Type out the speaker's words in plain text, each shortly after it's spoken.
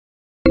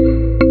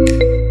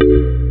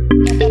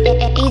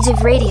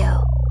of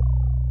Radio.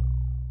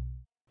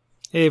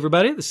 Hey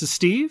everybody, this is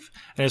Steve.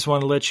 I just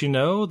want to let you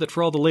know that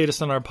for all the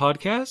latest on our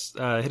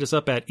podcast, hit us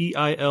up at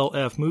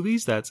EILF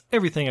Movies. That's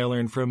Everything I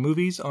Learned from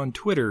Movies on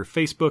Twitter,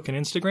 Facebook, and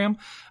Instagram.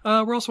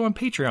 We're also on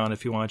Patreon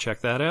if you want to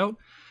check that out.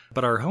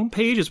 But our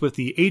homepage is with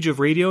the Age of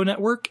Radio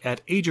Network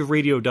at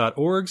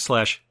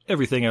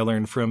ageofradio.org/Everything I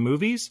Learned from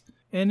Movies.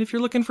 And if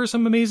you're looking for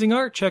some amazing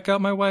art, check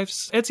out my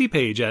wife's Etsy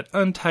page at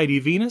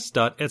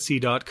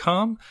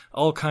untidyvenus.etsy.com.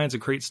 All kinds of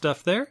great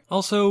stuff there.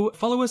 Also,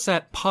 follow us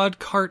at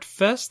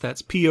PodCartFest,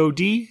 that's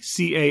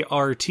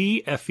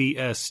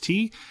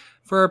PodCartFest,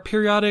 for our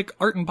periodic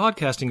art and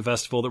podcasting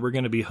festival that we're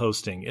going to be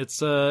hosting.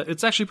 It's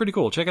actually pretty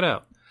cool. Check it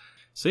out.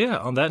 So yeah,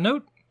 on that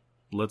note,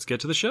 let's get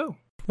to the show.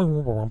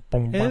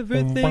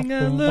 Everything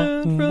I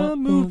learned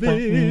from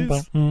movies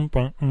helps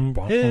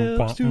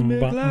to make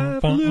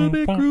life a little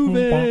bit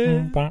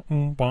groovy.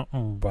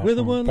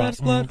 Whether one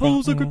last plot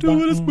holes or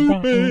gratuitous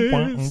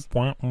movies,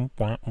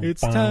 it's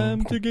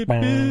time to get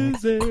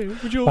busy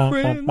with your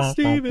friend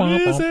Steve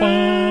and Izzy.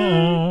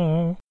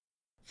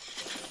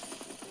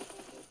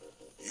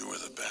 You were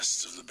the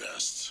best of the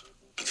best.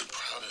 But the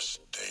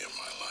proudest day of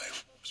my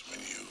life was when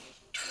you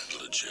turned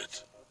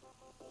legit.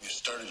 You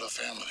started a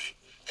family.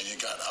 And you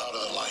got out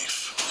of the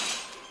life.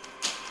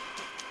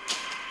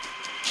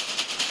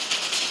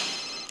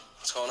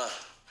 What's going on?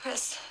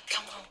 Chris,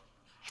 come home.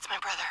 It's my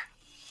brother.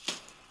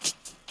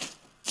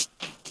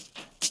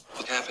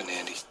 What happened,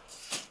 Andy?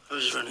 I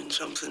was running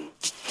something,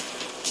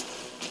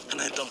 and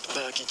I dumped the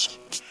package.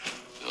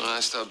 When I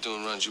stopped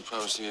doing runs, you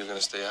promised me you were going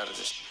to stay out of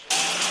this.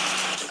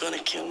 They're going to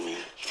kill me.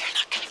 They're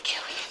not going to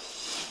kill you.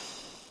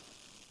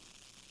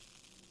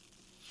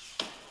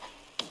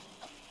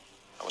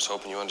 I was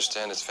hoping you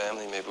understand it's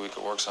family. Maybe we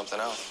could work something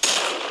out.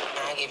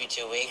 I'll give you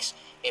 2 weeks.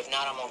 If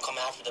not, I'm gonna come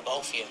after the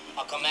both of you.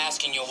 I'll come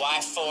asking your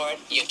wife for it,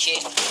 your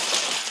kid. You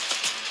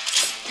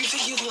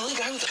think you're the only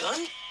guy with a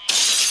gun?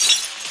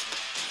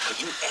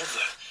 Could you ever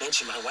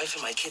mention my wife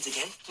and my kids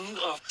again?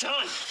 Oh,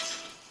 done.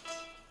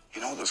 You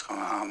know what's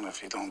going to happen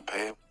if you don't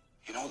pay?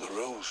 You know the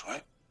rules,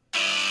 right?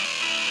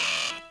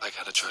 I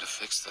gotta try to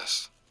fix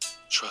this.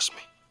 Trust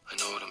me. I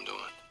know what I'm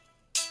doing.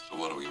 So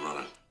what are we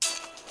running?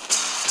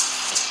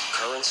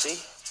 Currency?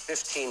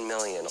 15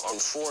 million on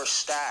 4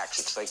 stacks.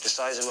 It's like the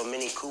size of a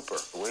Mini Cooper.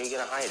 Where are you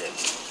gonna hide it?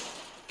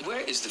 Where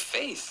is the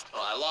faith?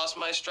 Oh, I lost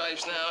my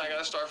stripes now. I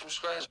gotta start from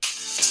scratch.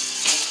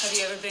 Have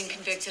you ever been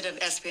convicted of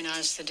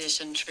espionage,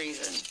 sedition,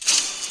 treason?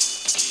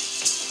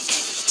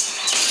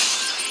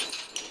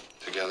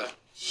 Together.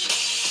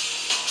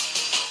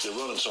 You're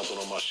running something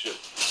on my ship.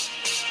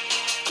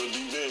 Could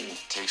be big.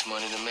 Takes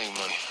money to make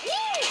money.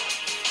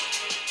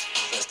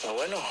 Está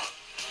bueno.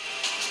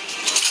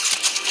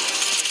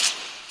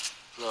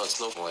 No, it's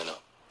no bueno.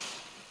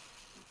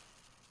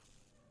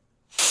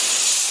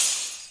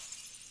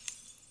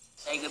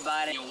 Say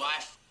goodbye to your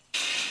wife.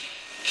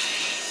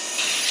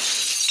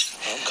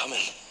 I'm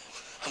coming.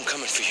 I'm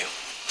coming for you.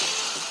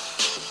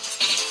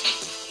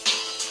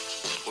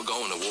 We're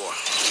going to war.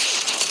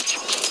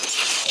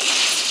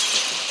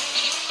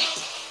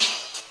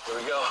 Here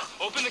we go.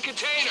 Open the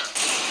container.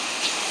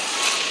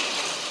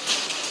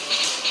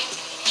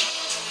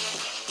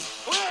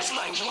 Where's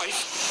my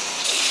wife?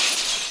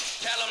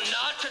 Tell him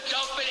not to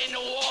dump it in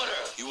the water.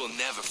 You will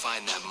never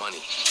find that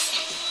money.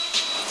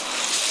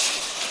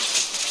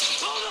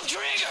 Pull the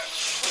trigger.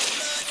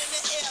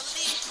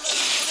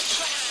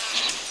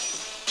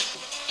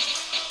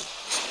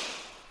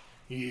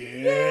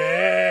 Yeah!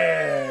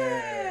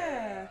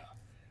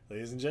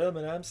 Ladies and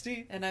gentlemen, I'm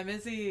Steve. And I'm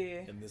Izzy.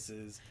 And this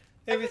is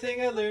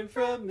Everything I Learned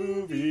from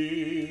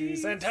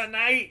Movies. And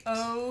tonight...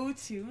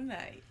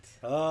 Tonight.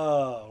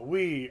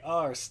 We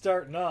are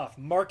starting off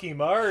Marky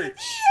March.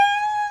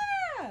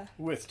 Yeah!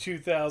 With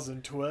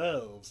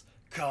 2012's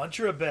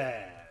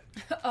Contraband.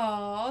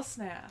 Aw,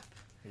 snap.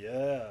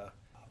 Yeah.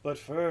 But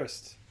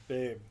first,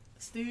 babe.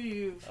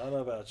 Steve. I don't know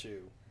about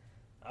you.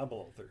 I'm a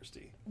little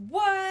thirsty.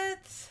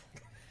 What?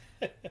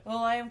 Well,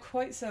 I am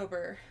quite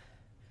sober.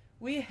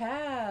 We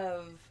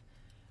have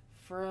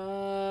from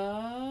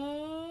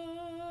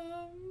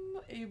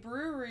a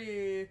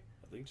brewery,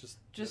 I think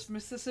just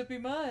Mississippi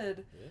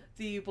Mud, yeah.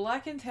 the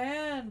Black and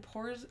Tan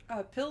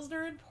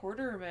Pilsner and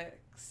Porter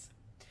mix.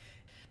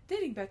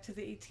 Dating back to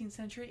the 18th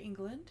century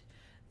England,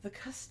 the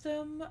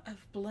custom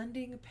of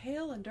blending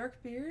pale and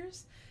dark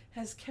beers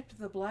has kept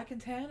the Black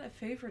and Tan a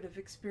favorite of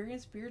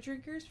experienced beer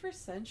drinkers for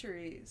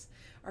centuries.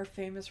 Our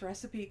famous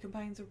recipe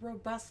combines a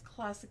robust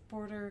classic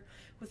porter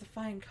with a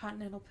fine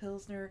continental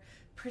pilsner,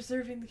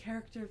 preserving the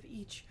character of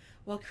each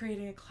while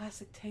creating a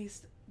classic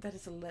taste that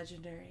is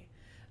legendary.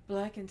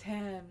 Black and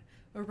Tan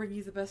will bring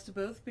you the best of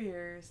both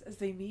beers as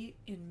they meet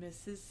in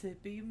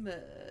Mississippi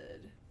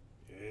Mud.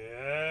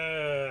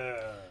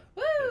 Yeah.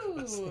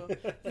 Woo!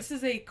 This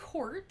is a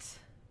quart,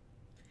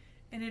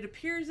 and it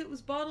appears it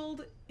was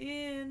bottled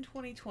in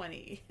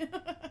 2020. No,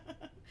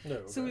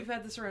 so right. we've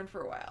had this around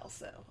for a while,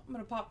 so I'm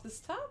going to pop this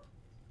top.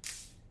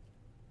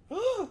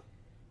 Oh,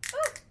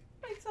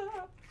 My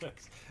top.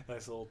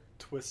 nice little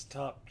twist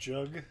top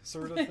jug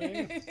sort of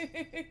thing.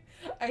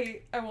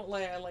 I won't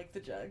lie, I like the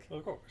jug.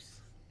 Of course.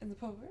 in the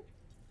pour.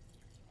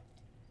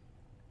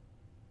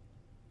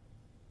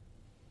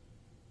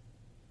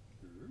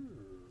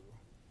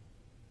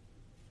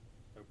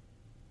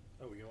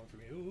 Oh, we going for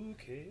me?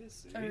 Okay,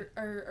 see.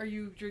 Are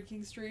you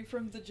drinking straight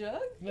from the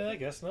jug? No, I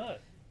guess not.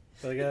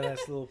 But I got a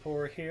nice little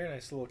pour here,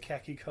 nice little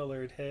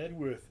khaki-colored head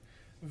with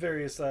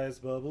various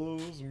sized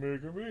bubbles,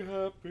 making me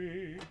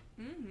happy.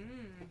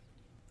 Mm-hmm.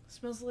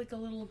 Smells like a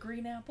little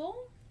green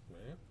apple.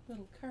 Yeah.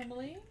 Little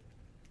caramely.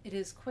 It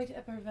is quite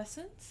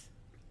effervescent.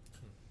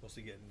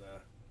 Mostly getting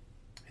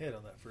head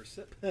on that first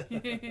sip.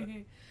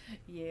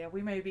 Yeah,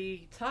 we may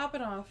be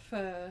topping off.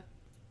 Yeah,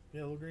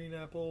 little green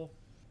apple.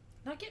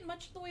 Not getting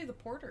much in the way of the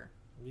porter.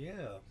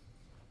 Yeah.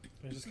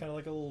 It's just kind of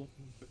like a little,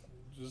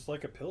 just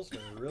like a Pilsner,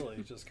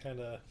 really. Just kind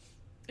of.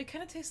 It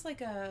kind of tastes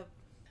like a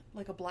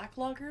black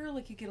lager.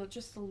 Like you get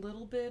just a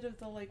little bit of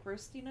the like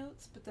roasty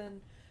notes, but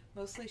then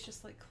mostly it's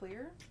just like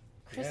clear.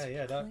 Crisp,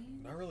 Yeah,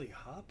 clean. not really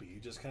hoppy.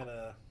 Just kind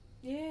of.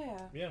 Yeah.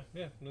 Yeah,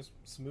 just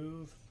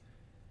smooth.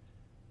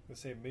 I'm gonna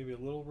say maybe a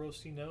little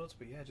roasty notes,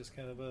 but yeah, just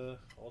kind of a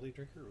all-day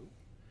drinker. Ooh.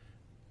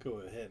 Go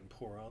ahead and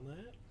pour on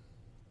that.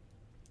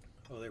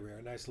 Oh, there we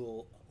are. Nice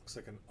little, looks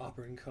like an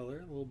auburn color,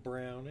 a little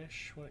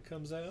brownish when it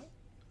comes out.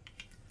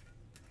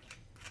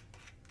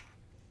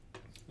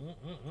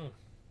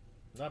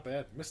 Not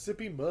bad.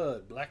 Mississippi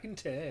Mud, black and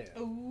tan.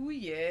 Oh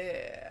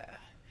yeah.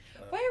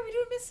 Why are we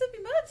doing Mississippi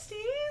Mud,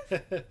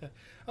 Steve?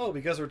 Oh,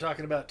 because we're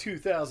talking about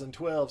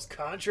 2012's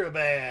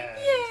Contraband.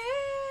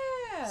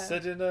 Yeah.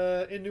 Set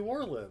in New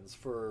Orleans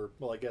for,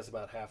 well, I guess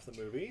about half the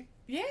movie.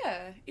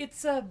 Yeah,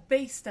 it's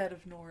based out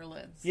of New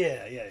Orleans.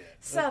 Yeah.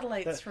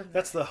 Satellites from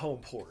that's the home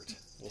port.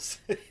 We'll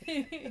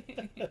see.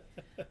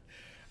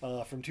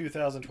 From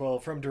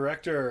 2012, from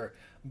director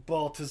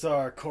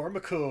Baltazar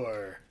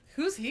Kormákur.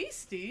 Who's he,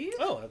 Steve?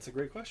 Oh, that's a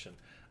great question.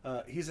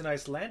 He's an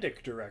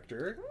Icelandic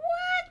director.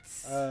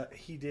 What?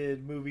 He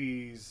did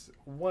movies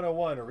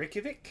 101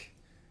 Reykjavik,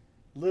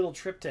 Little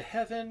Trip to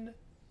Heaven,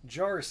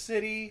 Jar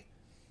City,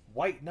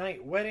 White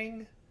Night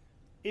Wedding,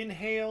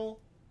 Inhale,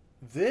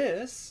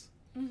 This,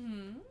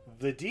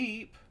 The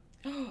Deep.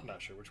 I'm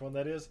not sure which one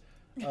that is.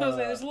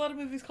 There's a lot of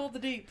movies called The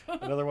Deep.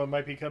 Another one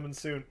might be coming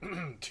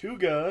soon. Two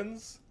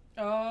Guns.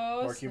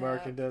 Oh, Marky snap.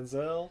 Mark and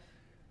Denzel.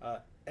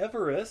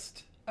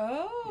 Everest.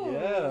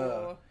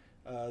 Oh.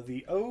 Yeah.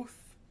 The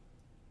Oath.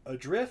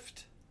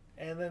 Adrift.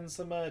 And then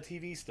some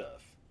TV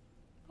stuff.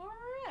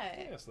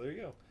 Alright. Yeah, so there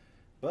you go.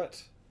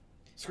 But,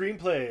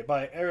 screenplay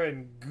by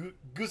Aaron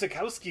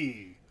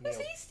Guzikowski. Who's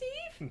he,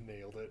 Steve?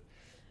 Nailed it.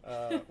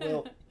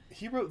 Well,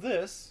 he wrote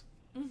this.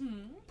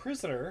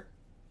 Prisoner.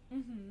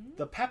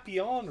 The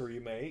Papillon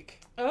remake.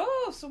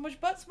 Oh, so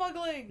much butt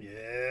smuggling.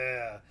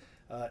 Yeah.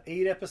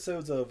 8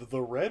 episodes of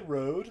The Red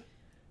Road.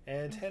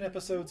 And 10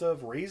 episodes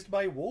of Raised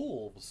by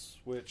Wolves,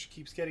 which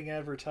keeps getting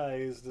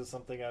advertised as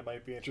something I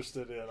might be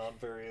interested in on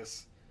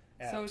various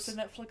apps. So it's a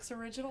Netflix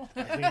original?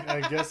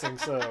 I'm guessing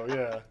so,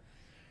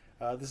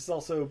 yeah. This is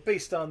also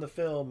based on the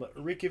film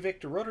Reykjavik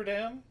to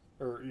Rotterdam,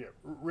 or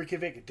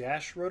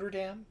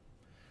Reykjavik-Rotterdam,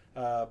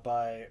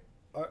 by,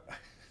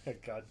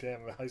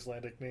 goddamn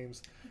Icelandic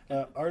names,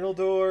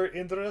 Arnaldur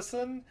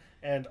Indrason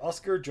and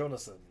Oscar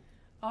Jonasson.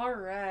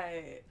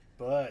 Alright.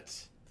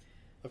 But,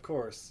 of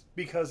course,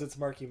 because it's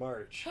Marky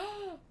March,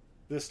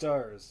 this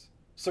stars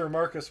Sir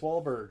Marcus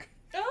Wahlberg.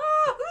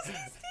 Oh, who's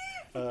he,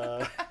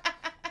 Steve?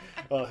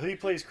 He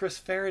plays Chris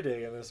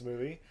Faraday in this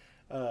movie.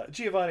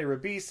 Giovanni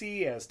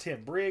Ribisi as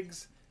Tim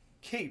Briggs.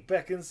 Kate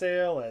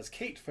Beckinsale as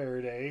Kate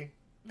Faraday,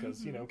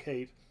 because, you know,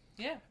 Kate.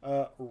 Yeah.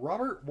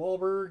 Robert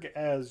Wahlberg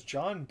as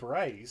John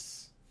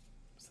Bryce.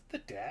 Was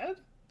that the dad?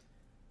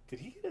 Did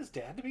he get his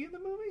dad to be in the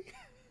movie?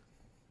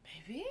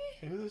 Maybe?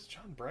 Who is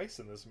John Bryce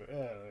in this movie?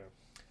 I don't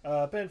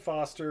know. Ben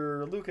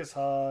Foster, Lucas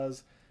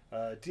Haas,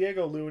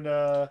 Diego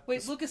Luna.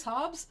 Wait, Lucas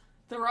Hobbs?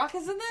 The Rock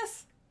is in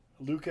this?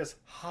 Lucas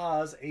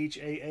Haas,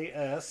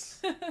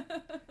 Haas,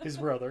 his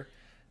brother.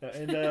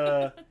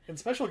 And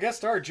special guest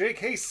star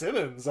J.K.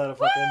 Simmons out of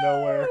fucking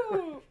nowhere.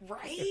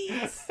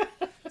 Right?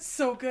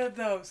 So good,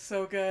 though.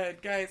 So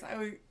good. Guys,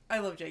 I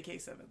love J.K.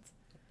 Simmons.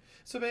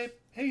 So, babe,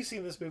 have you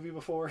seen this movie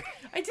before?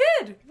 I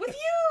did! With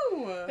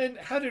you! And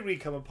how did we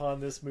come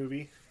upon this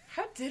movie?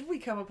 How did we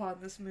come upon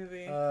this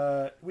movie?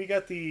 We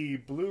got the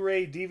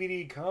Blu-ray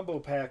DVD combo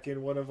pack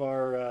in one of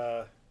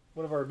our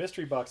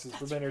mystery boxes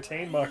from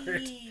Entertain Mart.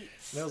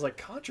 And I was like,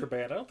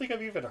 Contraband? I don't think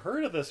I've even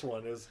heard of this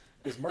one. Is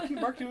Marky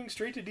Mark doing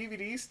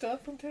straight-to-DVD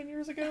stuff from 10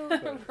 years ago?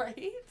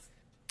 Right?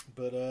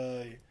 But,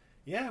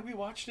 yeah, we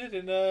watched it,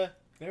 and now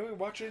we're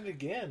watching it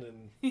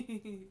again.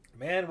 And,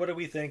 man, what do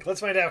we think?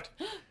 Let's find out.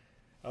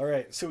 All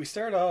right, so we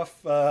start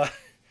off...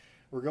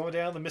 we're going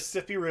down the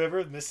Mississippi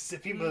River, the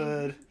Mississippi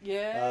Mud.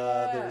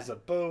 Yeah. There's a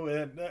boat,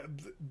 and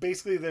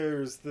basically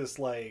there's this,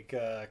 like,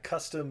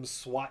 custom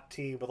SWAT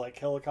team with, like,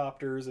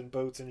 helicopters and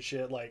boats and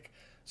shit, like,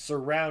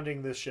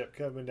 surrounding this ship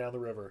coming down the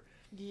river.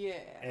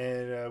 Yeah.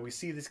 And we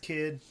see this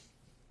kid.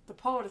 The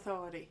Port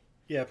Authority.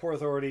 Yeah, Port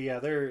Authority. Yeah,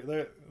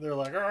 they're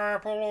like,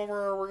 pull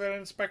over, we're going to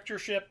inspect your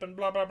ship, and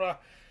blah, blah, blah.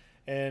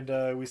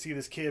 And we see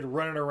this kid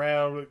running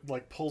around,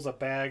 like, pulls a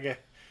bag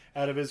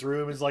out of his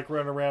room. He's like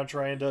running around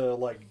trying to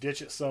like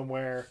ditch it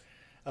somewhere.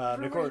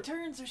 Everywhere he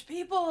turns, there's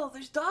people,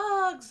 there's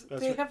dogs.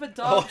 They right. have a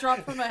dog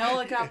drop from a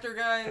helicopter,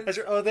 guys. That's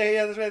right. Oh,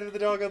 that's right. The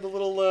dog on the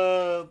little,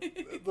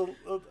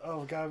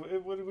 oh god,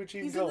 what would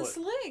you even call it? He's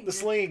in the sling. The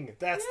sling.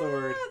 That's the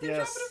word. They're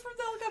Yes. dropping it from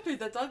the helicopter.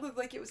 That dog looked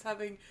like it was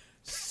having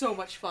so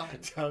much fun.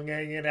 Tongue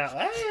hanging out.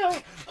 Hey,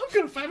 I'm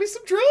gonna find me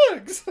some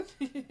drugs.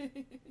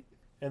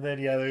 And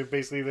then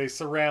they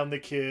surround the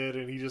kid,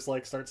 and he just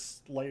like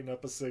starts lighting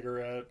up a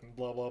cigarette and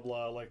blah blah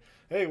blah. Like,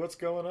 hey, what's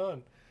going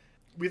on?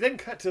 We then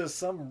cut to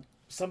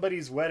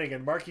somebody's wedding,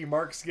 and Marky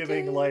Mark's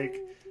giving like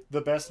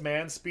the best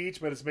man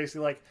speech, but it's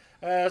basically like,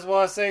 I just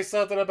want to say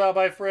something about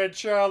my friend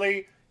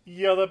Charlie.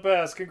 You're the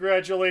best.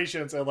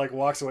 Congratulations. And like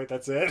walks away.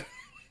 That's it.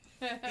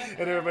 And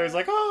everybody's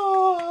like,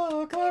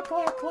 oh, clap,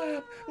 clap,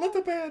 clap. Let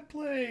the band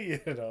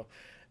play. You know.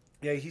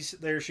 Yeah,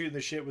 they're shooting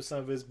the shit with some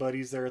of his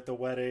buddies there at the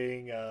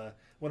wedding.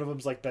 One of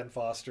them's like Ben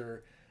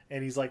Foster,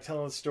 and he's like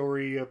telling a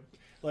story of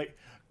like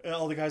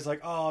all the guys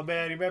like, oh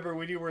man, you remember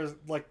when you were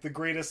like the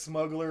greatest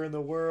smuggler in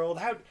the world?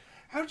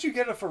 How did you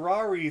get a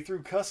Ferrari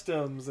through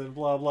customs and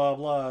blah blah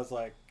blah? It's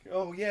like,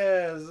 oh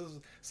yeah, this is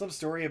some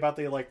story about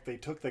they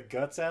took the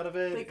guts out of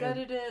it. They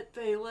gutted it.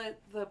 They let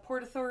the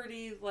Port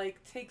Authority like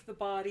take the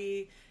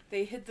body.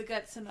 They hid the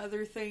guts and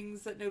other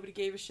things that nobody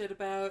gave a shit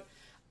about.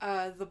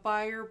 The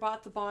buyer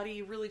bought the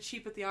body really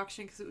cheap at the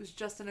auction because it was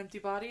just an empty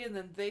body, and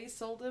then they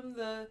sold him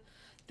the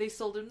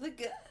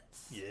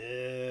guts.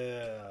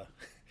 Yeah.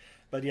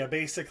 But yeah,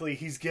 basically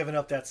he's given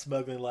up that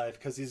smuggling life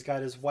because he's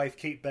got his wife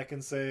Kate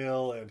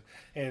Beckinsale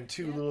and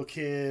two little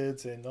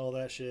kids and all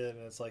that shit,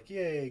 and it's like,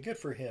 yay, good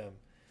for him.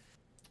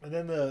 And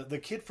then the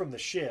kid from the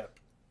ship,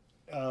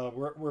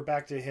 we're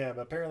back to him.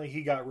 Apparently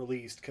he got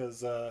released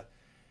because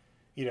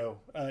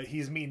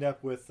he's meeting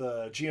up with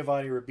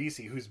Giovanni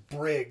Ribisi, who's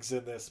Briggs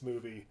in this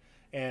movie.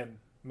 And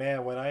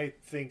man, when I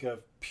think of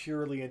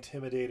purely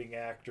intimidating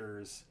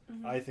actors,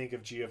 I think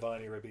of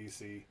Giovanni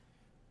Ribisi.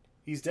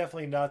 He's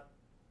definitely not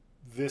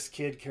this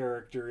kid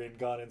character in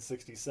Gone in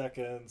 60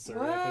 Seconds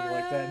or anything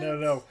like that.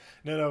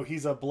 No.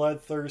 He's a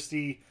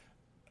bloodthirsty.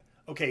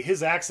 Okay,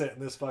 his accent in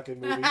this fucking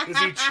movie. Is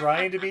he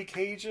trying to be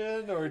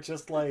Cajun or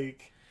just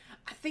like?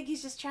 I think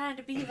he's just trying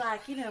to be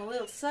like, a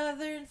little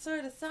southern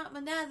sort of something or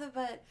another,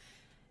 but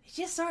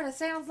he just sort of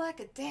sounds like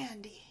a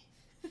dandy.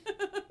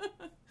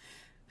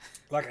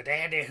 Like a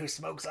dandy who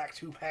smokes like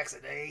 2 packs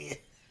a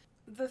day.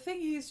 The thing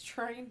he's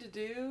trying to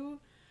do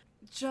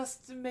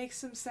just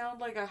makes him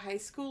sound like a high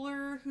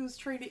schooler who's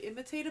trying to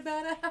imitate a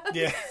badass.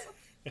 Yeah.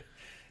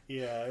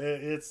 Yeah,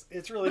 it's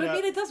really but not... I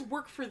mean, it does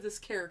work for this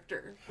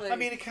character. Like... I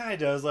mean, it kind of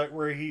does, like,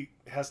 where he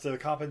has to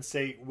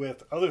compensate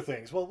with other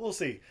things. Well, we'll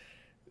see.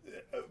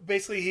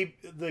 Basically,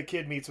 the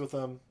kid meets with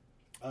him.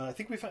 I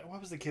think we found... What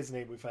was the kid's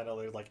name we found out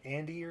later? Like,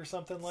 Andy or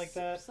something like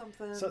that?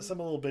 Something. Some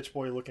little bitch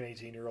boy looking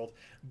 18-year-old.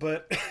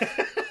 But...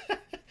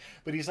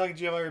 But he's talking to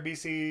Giovanni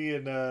Ribisi,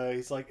 and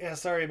he's like, yeah,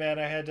 sorry, man,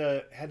 I had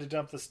to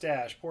dump the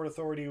stash. Port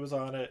Authority was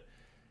on it.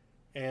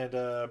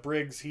 And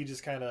Briggs, he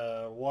just kind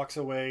of walks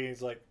away.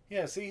 He's like,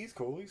 yeah, see, he's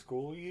cool.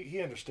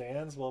 He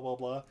understands, blah, blah,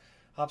 blah.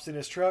 Hops in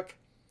his truck,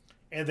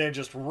 and then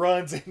just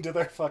runs into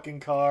their fucking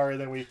car. And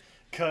then we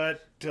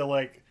cut to,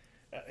 like,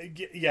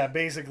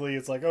 basically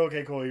it's like,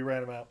 okay, cool, you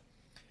ran him out.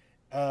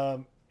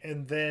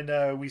 And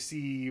then we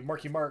see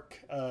Marky Mark,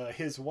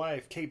 his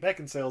wife, Kate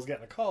Beckinsale's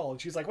getting a call.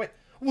 And she's like, wait,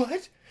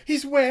 what?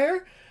 He's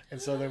where?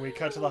 And so then we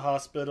cut to the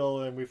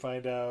hospital, and we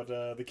find out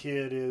the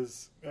kid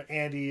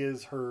Andy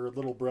is her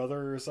little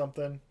brother or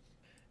something.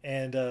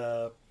 And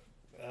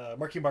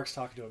Marky Mark's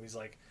talking to him. He's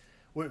like,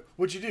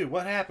 what'd you do?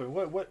 What happened?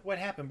 What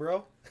happened,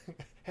 bro?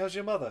 How's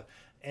your mother?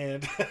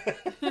 And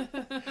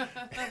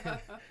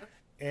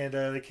and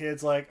the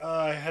kid's like, oh,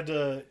 I had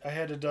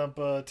to dump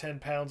 10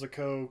 pounds of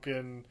coke,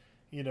 and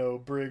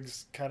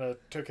Briggs kind of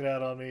took it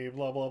out on me,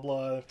 blah blah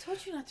blah. I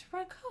told you not to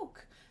run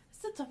coke. It's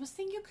the dumbest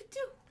thing you could do.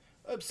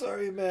 I'm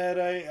sorry, Matt.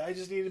 I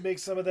just need to make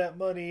some of that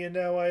money, and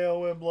now I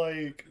owe him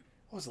like,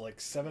 what was it, like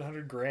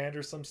 $700,000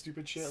 or some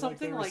stupid shit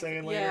Something like they were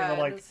saying later. Yeah, and I'm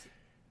like,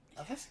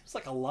 that seems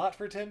like a lot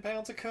for 10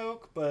 pounds of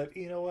coke, but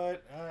you know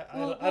what?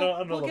 I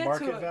don't know the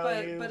market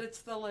value. But it's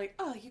the like,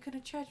 oh, you're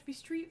gonna charge me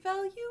street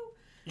value?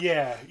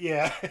 Yeah,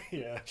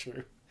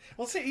 true.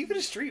 Well, say even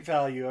a street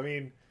value. I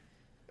mean,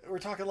 we're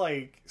talking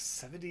like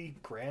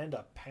 $70,000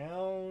 a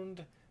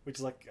pound, which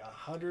is like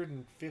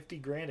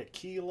 $150,000 a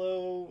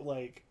kilo.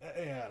 Like,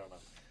 I don't know.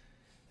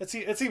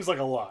 It seems like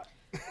a lot.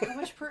 How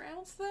much per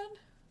ounce then?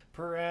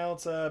 Per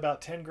ounce, about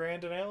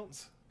 $10,000 an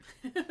ounce.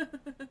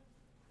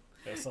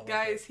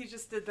 Guys, he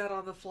just did that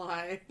on the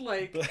fly.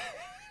 Like,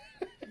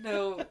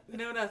 no,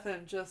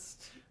 nothing.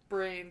 Just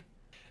brain.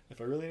 If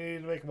I really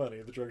needed to make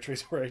money, the drug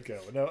trade's where I'd go.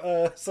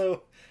 No,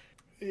 so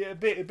yeah,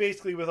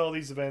 basically with all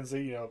these events,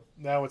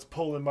 now it's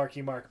pulling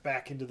Marky Mark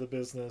back into the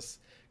business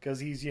because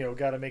he's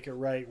got to make it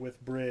right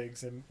with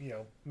Briggs and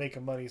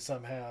making money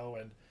somehow,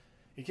 and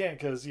he can't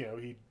because he,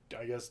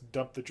 I guess,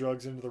 dumped the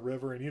drugs into the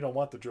river, and you don't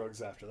want the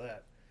drugs after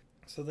that.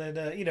 So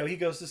then he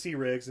goes to see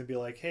Riggs and be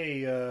like,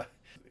 hey,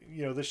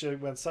 this shit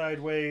went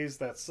sideways,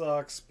 that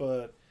sucks,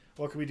 but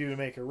what can we do to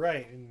make it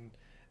right? And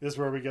this is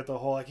where we get the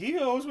whole, like, he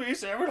owes me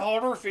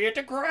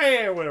 750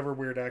 grand, whatever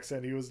weird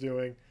accent he was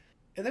doing.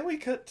 And then we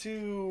cut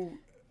to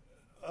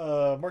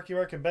Marky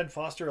Mark and Ben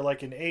Foster are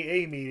like an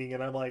AA meeting,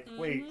 and I'm like,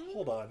 wait,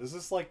 hold on, is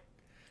this like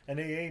an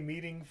AA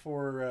meeting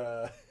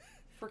for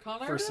con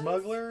for artists?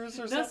 smugglers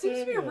or That something? seems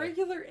to be a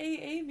regular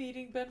AA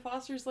meeting Ben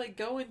Foster's like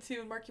going to,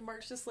 and Marky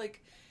Mark's just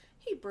like,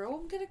 hey bro,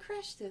 I'm gonna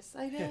crash this.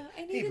 I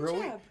need a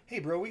job. Hey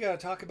bro, we gotta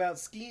talk about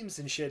schemes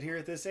and shit here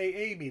at this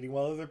AA meeting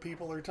while other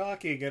people are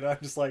talking, and I'm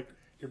just like,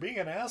 you're being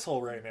an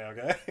asshole right now,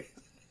 guys.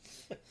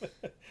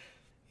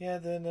 Yeah,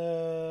 then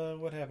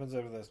what happens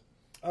over this?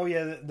 Oh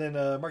yeah, then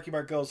Marky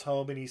Mark goes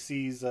home and he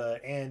sees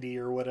Andy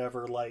or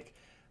whatever, like,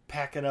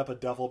 packing up a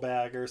duffel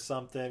bag or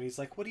something. He's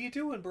like, what are you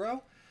doing,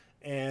 bro?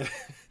 And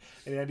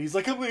Andy's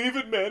like, I'm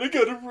leaving, man. I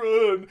gotta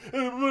run.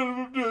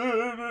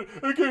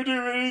 I can't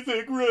do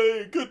anything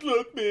right. Good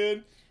luck,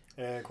 man.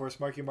 And of course,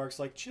 Marky Mark's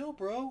like, chill,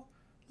 bro.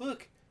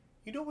 Look,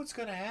 you know what's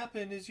gonna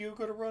happen is you're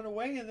gonna run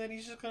away and then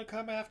he's just gonna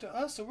come after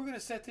us. So we're gonna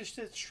set this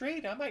shit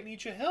straight. I might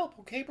need your help,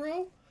 okay,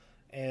 bro?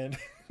 And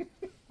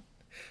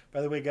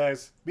by the way,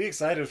 guys, be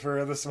excited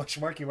for this much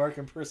Marky Mark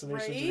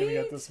impersonations you're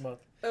gonna get this month.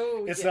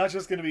 Oh, it's not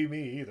just gonna be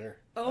me either.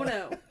 Oh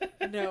no,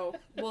 no.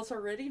 Well, it's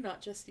already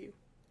not just you.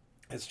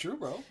 It's true,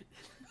 bro.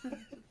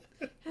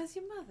 How's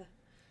your mother?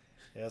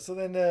 Yeah. So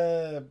then,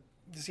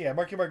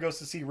 Marky Mark goes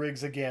to see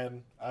Riggs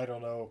again. I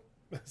don't know,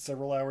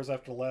 several hours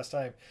after the last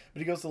time,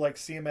 but he goes to like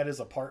see him at his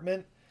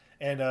apartment,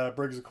 and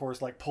Briggs, of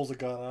course, like pulls a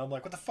gun on him.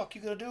 Like, what the fuck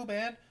you gonna do,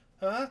 man?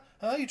 Huh?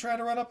 You trying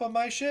to run up on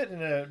my shit?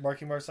 And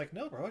Marky Mark's like,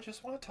 no, bro, I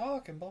just want to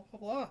talk and blah blah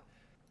blah.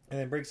 And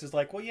then Briggs is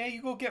like, well, yeah,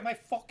 you go get my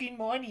fucking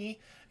money,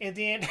 and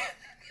then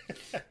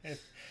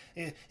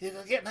you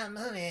go get my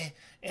money,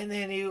 and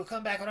then you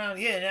come back around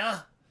here,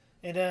 now.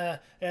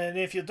 And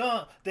if you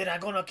don't, then I'm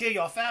gonna kill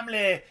your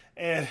family.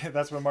 And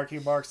that's when Marky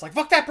Mark's like,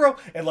 fuck that, bro!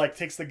 And like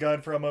takes the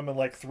gun from him and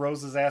like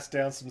throws his ass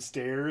down some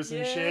stairs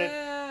and shit.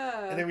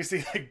 And then we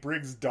see like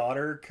Briggs'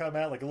 daughter come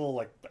out, like a little,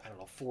 like, I don't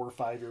know, 4 or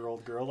 5 year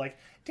old girl, like,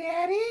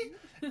 Daddy?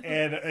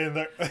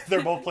 and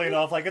they're both playing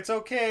off like, it's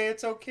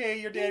okay,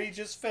 your daddy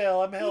just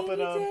fell, I'm helping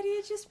him. Daddy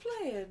is just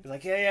playing. He's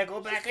like, yeah, go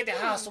back in the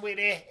house,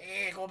 sweetie.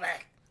 Yeah, go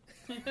back.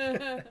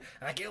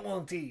 I get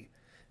one tea.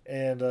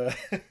 And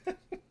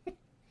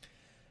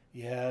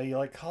yeah, you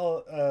like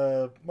call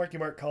Marky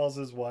Mark calls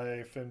his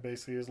wife and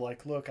basically is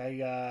like, look,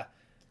 I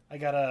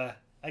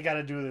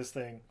gotta do this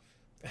thing.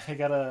 I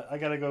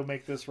gotta go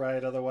make this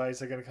right, otherwise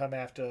they're gonna come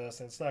after us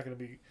and it's not gonna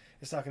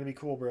be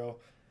cool, bro.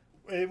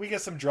 We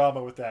get some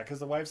drama with that because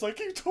the wife's like,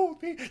 you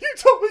told me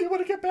you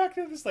want to get back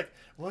in. It's like,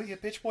 well, your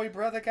bitch boy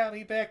brother got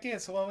me back in,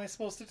 so what am I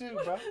supposed to do,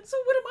 bro? So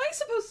what am I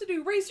supposed to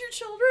do? Raise your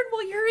children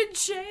while you're in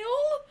jail?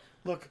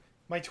 Look,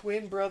 my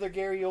twin brother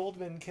Gary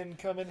Oldman can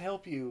come and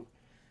help you.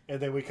 And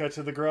then we cut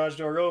to the garage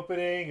door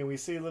opening, and we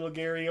see little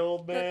Gary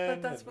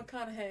Oldman. That's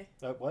McConaughey.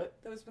 What?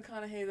 That was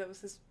McConaughey. That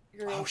was his.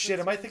 Oh shit!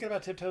 Am I thinking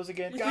about Tiptoes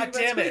again? God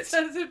damn it!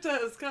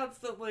 Tiptoes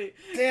constantly.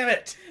 Damn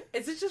it!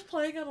 Is it just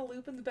playing on a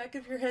loop in the back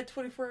of your head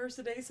 24 hours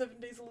a day, 7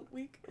 days a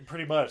week?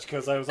 Pretty much,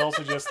 because I was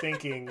also just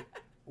thinking,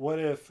 what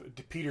if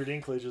Peter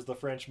Dinklage as the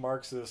French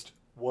Marxist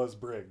was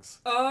Briggs?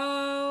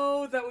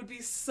 Oh, that would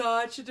be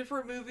such a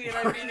different movie, and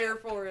I'd be here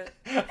for it.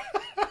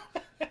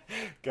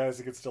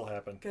 Guys, it could still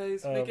happen.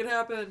 Guys, make it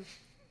happen.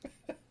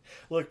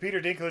 Look, Peter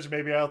Dinklage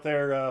may be out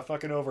there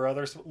fucking over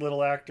other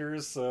little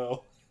actors,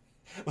 so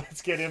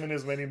let's get him in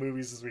as many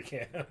movies as we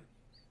can.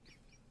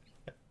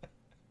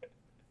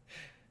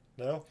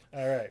 No?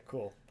 Alright,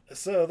 cool.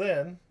 So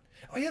then...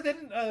 Oh yeah,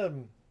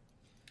 then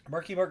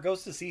Marky Mark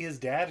goes to see his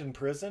dad in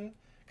prison,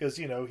 because,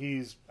 you know,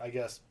 he's, I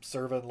guess,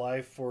 serving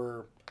life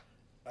for,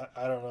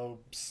 I don't know,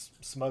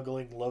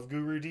 smuggling Love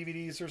Guru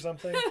DVDs or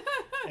something.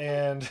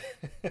 And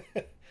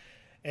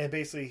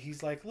basically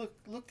he's like,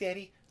 look,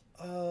 Daddy,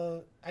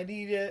 I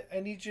need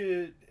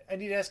to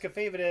ask a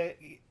favor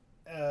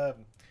to,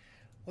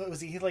 what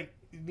was he? He like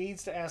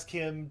needs to ask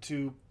him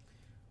to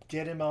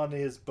get him on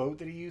his boat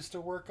that he used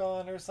to work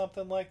on or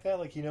something like that.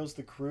 Like he knows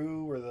the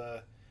crew or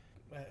the,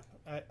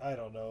 I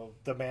don't know,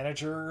 the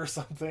manager or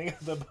something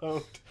of the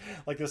boat.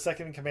 Like the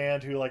second in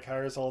command who like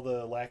hires all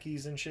the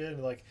lackeys and shit.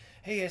 And like,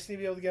 hey, I just need to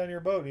be able to get on your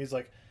boat. And he's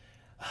like,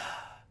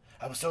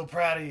 I was so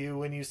proud of you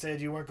when you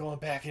said you weren't going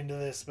back into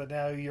this, but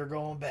now you're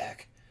going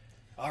back.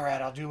 All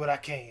right, I'll do what I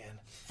can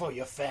for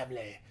your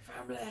family.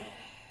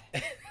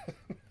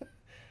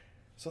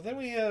 So then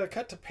we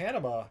cut to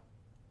Panama,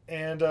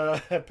 and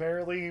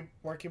apparently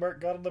Marky Mark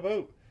got on the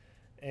boat,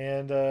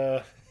 and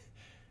you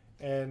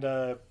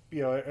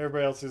know,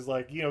 everybody else is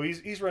like, you know,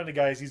 he's running the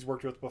guys he's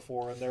worked with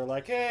before, and they're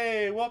like,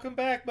 hey, welcome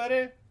back,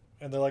 buddy.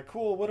 And they're like,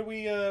 cool, what do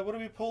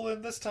we pull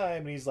in this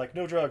time? And he's like,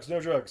 no drugs.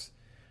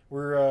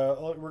 We're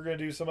gonna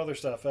do some other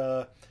stuff.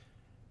 Well,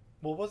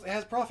 it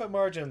has profit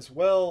margins.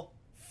 Well,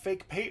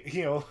 fake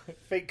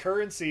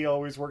currency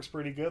always works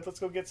pretty good. Let's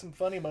go get some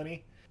funny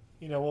money.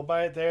 You know, we'll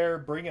buy it there,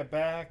 bring it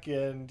back,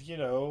 and, you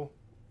know,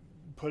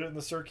 put it in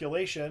the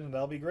circulation, and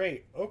that'll be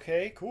great.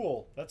 Okay,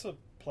 cool. That's a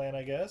plan,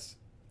 I guess.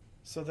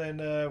 So then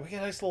we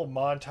get a nice little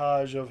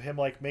montage of him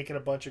like making a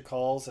bunch of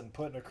calls and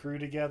putting a crew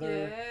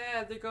together.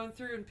 Yeah, they're going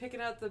through and picking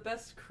out the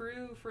best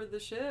crew for the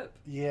ship.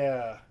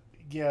 Yeah.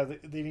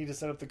 They need to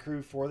set up the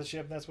crew for the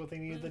ship, and that's what they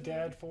needed the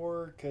dad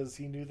for, because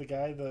he knew the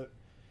guy that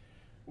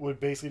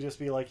would basically just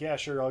be like, yeah,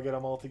 sure, I'll get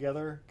them all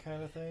together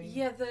kind of thing.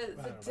 Yeah,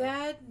 the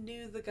dad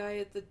knew the guy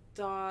at the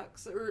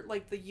docks, or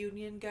like the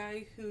union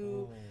guy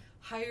who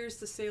hires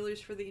the sailors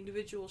for the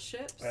individual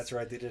ships. That's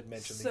right, they did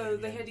mention the union. So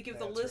they had to give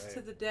the list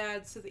to the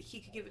dad so that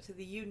he could give it to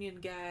the union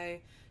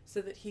guy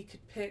so that he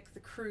could pick the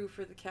crew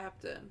for the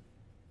captain.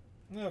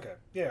 Okay.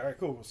 Yeah, all right,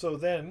 cool. So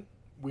then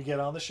we get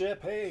on the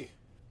ship. Hey,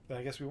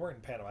 I guess we weren't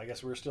in Panama. I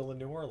guess we were still in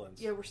New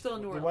Orleans. Yeah, we're still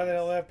in New Orleans. Why the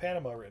hell have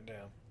Panama written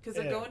down? Because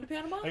they're going to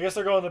Panama? I guess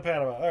they're going to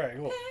Panama. All right,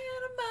 cool.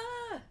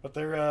 Panama! But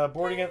they're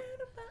boarding it.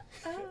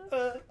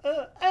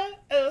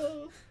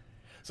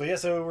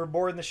 So we're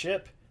boarding the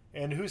ship.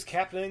 And who's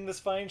captaining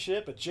this fine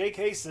ship?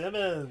 J.K.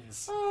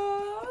 Simmons.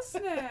 Oh,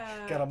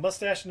 snap. Got a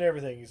mustache and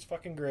everything. He's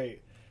fucking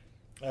great.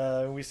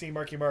 We see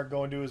Marky Mark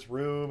go into his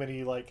room, and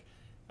he, like,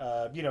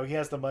 he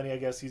has the money. I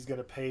guess he's going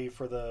to pay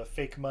for the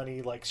fake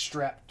money, like,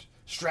 strapped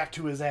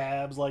to his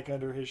abs, like,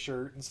 under his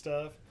shirt and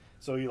stuff.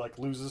 So he, like,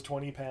 loses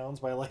 20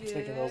 pounds by, like,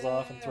 taking those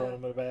off and throwing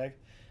them in a bag.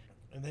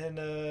 And then,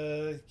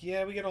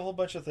 we get a whole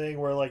bunch of thing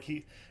where, like,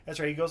 he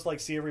goes to, like,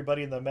 see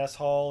everybody in the mess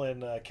hall,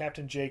 and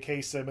Captain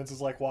J.K. Simmons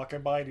is, like,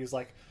 walking by, and he's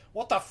like,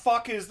 what the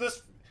fuck is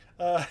this,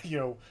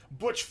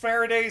 Butch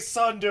Faraday's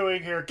son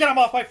doing here? Get him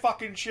off my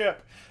fucking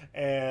ship!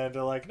 And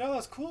they're like, no,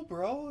 that's cool,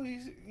 bro.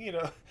 He's,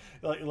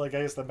 like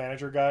I guess the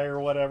manager guy or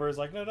whatever is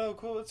like, no,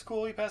 cool, it's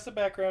cool. He passed the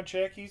background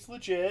check. He's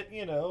legit,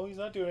 he's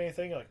not doing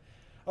anything. Like,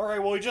 all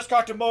right, well, he just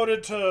got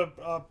demoted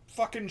to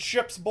fucking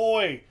ship's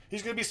boy.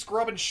 He's going to be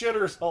scrubbing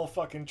shitters all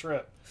fucking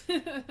trip.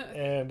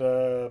 And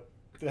they're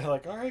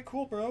like, all right,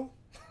 cool, bro.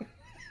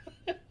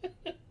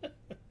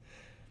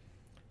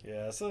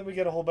 Yeah, so then we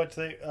get a whole bunch of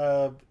things.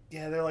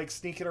 They're like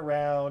sneaking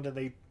around, and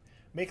they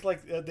make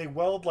like they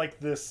weld like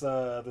this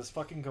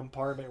fucking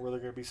compartment where they're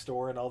gonna be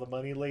storing all the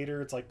money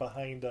later. It's like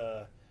behind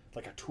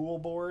like a tool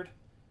board.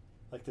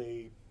 Like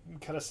they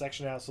cut a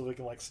section out so they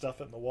can like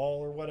stuff it in the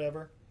wall or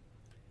whatever.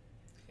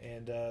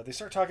 And they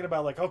start talking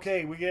about like,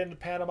 okay, we get into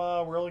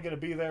Panama. We're only gonna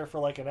be there for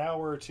like an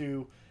hour or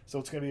two, so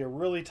it's gonna be a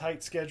really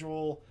tight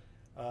schedule.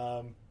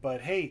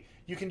 But hey,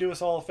 you can do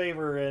us all a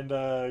favor and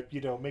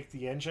make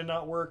the engine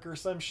not work or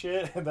some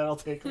shit, and that'll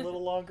take a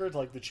little longer. It's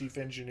like the chief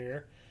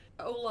engineer.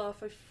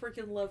 Olaf, I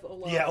freaking love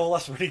Olaf. Yeah,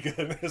 Olaf's pretty good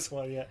in this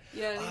one. Yeah.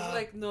 Yeah, and he's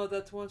like, no,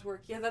 that won't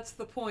work. Yeah, that's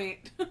the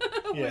point. We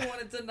Yeah.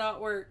 want it to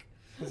not work.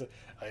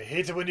 I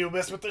hate it when you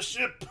mess with the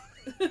ship.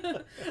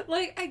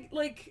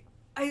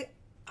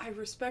 I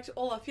respect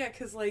Olaf, yeah,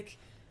 because like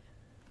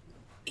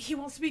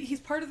he's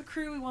part of the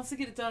crew. He wants to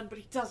get it done, but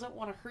he doesn't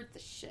want to hurt the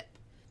ship.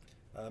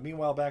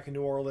 Meanwhile, back in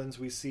New Orleans,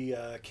 we see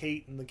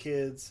Kate and the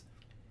kids.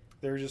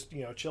 They're just,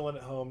 chilling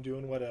at home,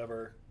 doing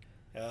whatever.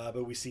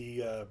 But we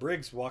see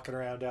Briggs walking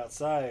around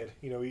outside.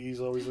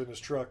 He's always in his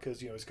truck because,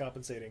 he's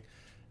compensating.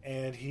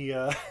 And he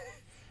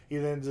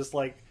then just,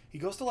 like, he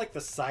goes to, like,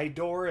 the side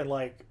door and,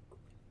 like,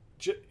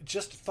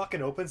 just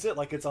fucking opens it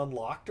like it's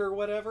unlocked or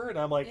whatever. And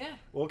I'm like,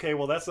 okay,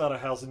 well, that's not a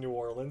house in New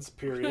Orleans,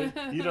 period.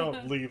 You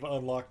don't leave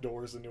unlocked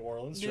doors in New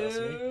Orleans,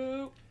 trust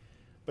me.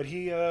 But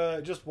he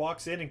just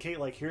walks in, and Kate,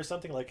 like, hears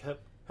something like,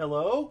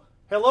 hello?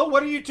 Hello?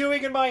 What are you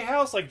doing in my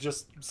house? Like,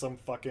 just some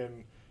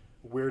fucking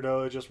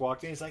weirdo just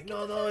walked in. He's like,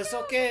 no, it's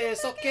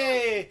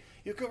okay.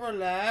 You can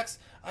relax.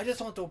 I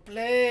just want to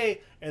play.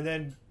 And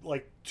then,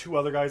 like, two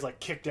other guys, like,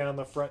 kick down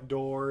the front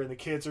door, and the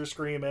kids are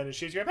screaming, and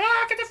she's going,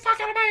 get the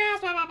fuck out of my house,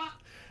 blah, blah, blah.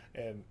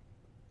 And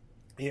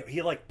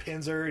he like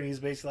pins her, and he's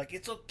basically like,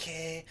 it's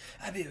okay,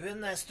 I'll be real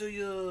nice to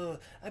you,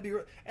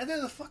 and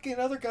then the fucking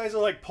other guys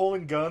are like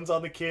pulling guns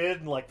on the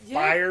kid and like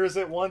fires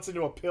it once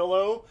into a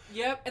pillow.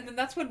 Yep. And then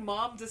that's when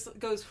mom just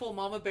goes full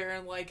mama bear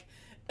and like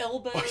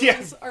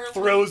elbows are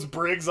throws like,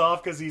 Briggs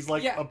off because he's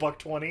like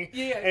 $120.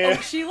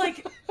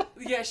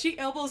 And she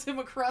elbows him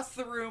across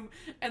the room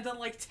and then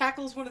like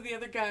tackles one of the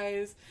other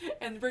guys,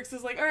 and Briggs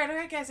is like, all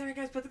right guys,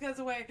 put the guns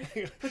away.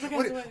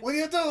 What are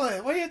you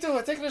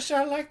doing taking a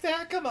shot like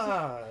that? Come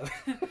on.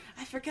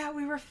 I forgot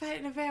we were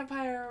fighting a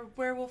vampire or a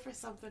werewolf or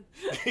something.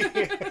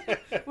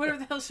 Whatever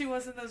the hell she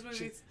was in those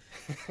movies.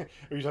 Are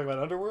you talking about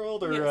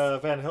Underworld or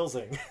Van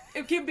Helsing?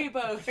 It can be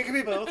both. It can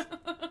be both.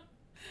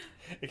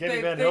 It can't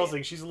be Van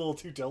Helsing. She's a little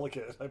too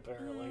delicate,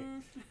 apparently.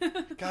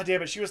 God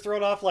damn it. She was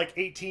thrown off like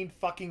 18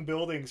 fucking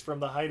buildings from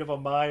the height of a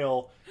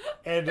mile.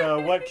 And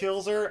what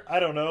kills her? I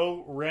don't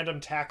know. Random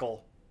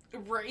tackle.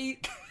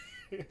 Right.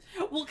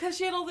 Well, because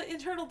she had all the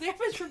internal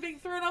damage from being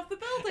thrown off the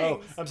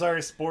buildings. Oh, I'm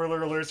sorry. Spoiler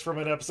alerts from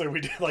an episode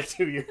we did like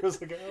 2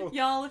 years ago.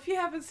 Y'all, if you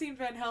haven't seen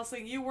Van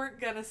Helsing, you weren't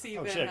going to see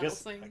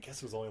Helsing. I guess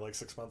it was only like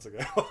 6 months ago.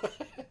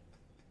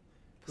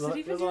 Was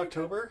it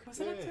October? Was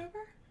it October?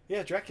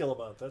 Yeah, Dracula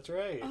month. That's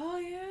right. Oh,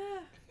 yeah.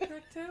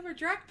 October.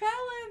 Drac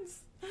Palins.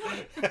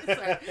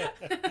 Sorry.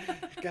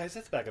 Guys,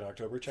 that's back in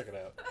October. Check it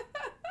out.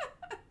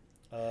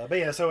 But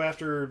yeah, so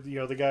after,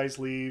 the guys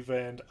leave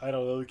and, I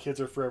don't know, the kids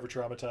are forever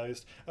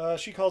traumatized,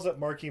 she calls up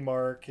Marky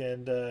Mark,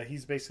 and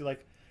he's basically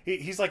like,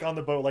 he's like on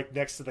the boat, like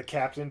next to the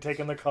captain,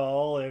 taking the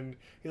call, and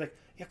he's like,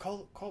 "Yeah,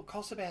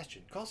 call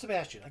Sebastian. Call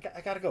Sebastian.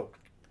 I gotta go."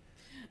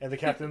 And the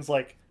captain's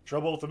like,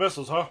 "Trouble with the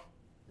missiles, huh?"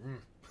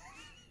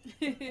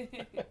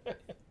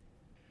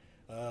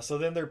 So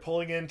then they're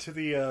pulling into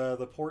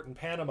the port in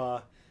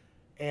Panama,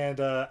 and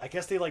I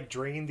guess they like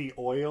drain the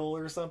oil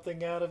or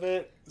something out of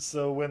it.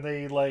 So when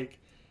they like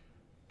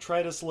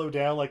try to slow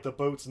down, like the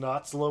boat's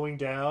not slowing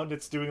down,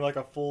 it's doing like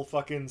a full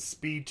fucking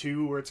speed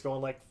 2 where it's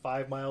going like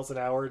 5 miles an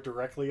hour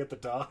directly at the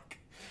dock.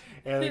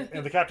 And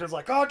the captain's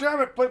like, "Oh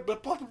damn it!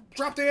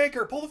 Drop the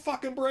anchor, pull the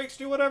fucking brakes,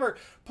 do whatever,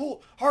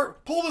 pull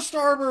the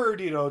starboard,"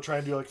 try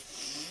and do like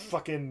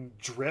fucking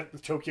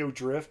Tokyo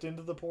drift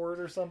into the port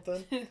or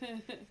something.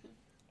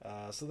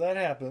 So that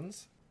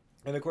happens,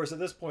 and of course at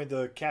this point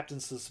the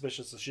captain's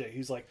suspicious of shit.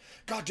 He's like,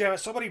 "God damn it!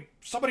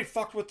 Somebody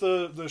fucked with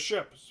the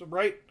ship,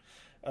 right?"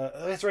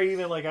 That's right.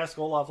 Even like ask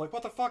Olaf, like,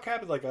 "What the fuck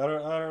happened?" Like, I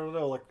don't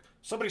know. Like,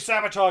 somebody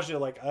sabotaged it.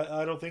 Like,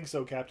 I don't think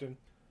so, Captain.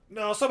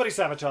 No, somebody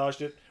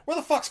sabotaged it. Where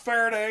the fuck's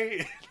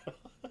Faraday?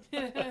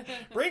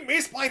 Bring me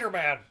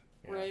Spider-Man.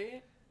 Yeah.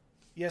 Right.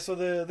 Yeah. So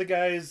the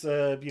guys,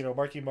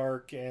 Marky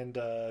Mark and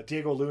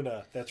Diego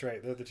Luna. That's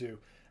right. They're the two.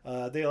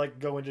 They like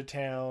go into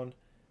town,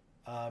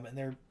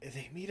 and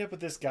they meet up with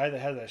this guy that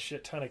has a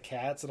shit ton of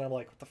cats, and I'm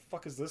like, what the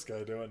fuck is this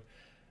guy doing?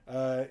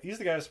 He's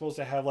the guy who's supposed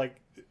to have like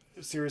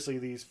seriously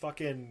these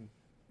fucking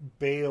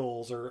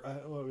bales or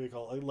what do we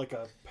call it? Like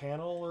a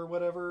panel or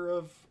whatever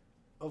of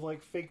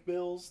like fake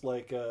bills,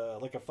 like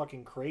a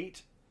fucking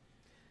crate,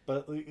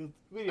 but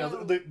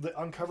the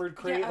uncovered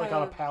crate, like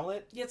on a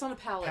pallet. Yeah, it's on a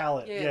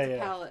pallet. Yeah, it's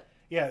a pallet.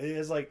 Yeah, it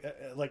is like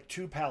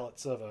 2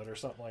 pallets of it or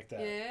something like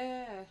that.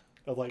 Yeah.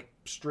 Of like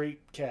straight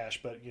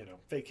cash, but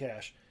fake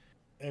cash.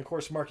 And of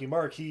course, Marky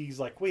Mark, he's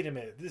like, "Wait a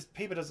minute, this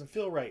paper doesn't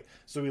feel right."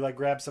 So he like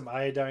grabs some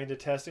iodine to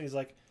test it. He's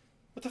like,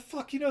 "What the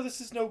fuck?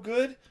 This is no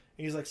good."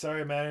 And he's like,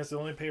 "Sorry, man, it's the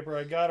only paper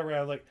I got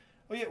around." Like,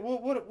 "Oh yeah, well,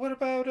 what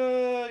about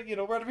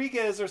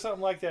Rodriguez or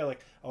something like that?"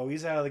 Like, "Oh,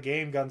 he's out of the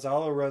game.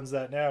 Gonzalo runs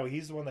that now.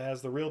 He's the one that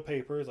has the real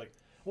paper." He's like,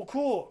 "Well,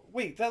 cool.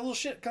 Wait, that little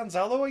shit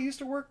Gonzalo I used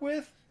to work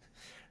with?"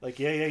 Like,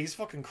 yeah, he's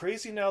fucking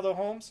crazy now, though,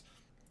 Holmes.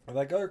 I'm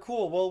like, "Oh,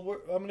 cool. Well,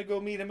 I'm gonna go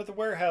meet him at the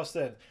warehouse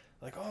then."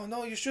 Like, "Oh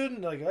no, you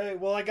shouldn't." Like,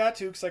 "Well, I got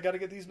to because I got to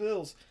get these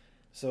bills."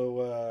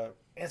 So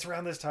it's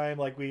around this time,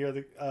 like we are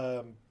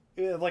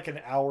like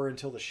an hour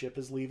until the ship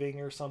is leaving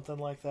or something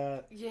like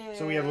that. Yeah.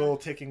 So we have a little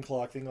ticking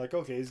clock thing, like,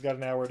 okay, he's got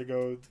an hour to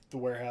go to the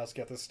warehouse,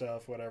 get the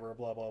stuff, whatever,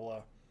 blah,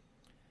 blah,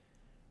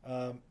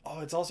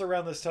 blah. It's also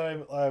around this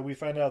time we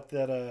find out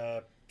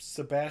that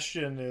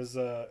Sebastian is,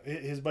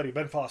 his buddy,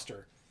 Ben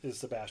Foster is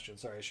Sebastian.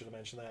 Sorry, I should have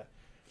mentioned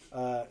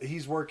that.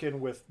 He's working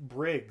with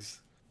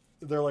Briggs.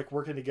 They're like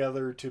working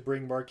together to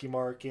bring Marky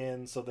Mark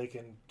in so they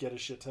can get a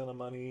shit ton of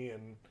money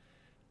and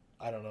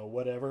I don't know,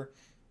 whatever.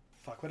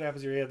 Fuck, what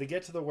happens here? Yeah, they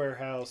get to the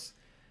warehouse.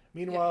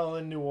 Meanwhile,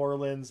 in New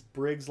Orleans,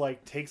 Briggs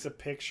like takes a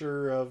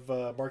picture of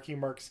Marky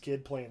Mark's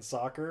kid playing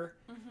soccer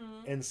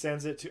and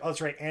sends it to. Oh, that's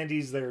right.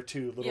 Andy's there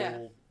too,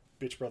 little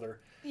bitch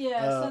brother.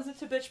 Yeah, sends it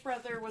to bitch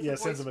brother with a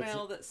sends him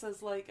voicemail that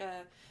says like,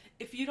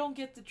 "If you don't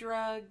get the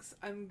drugs,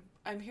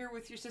 I'm here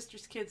with your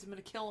sister's kids. I'm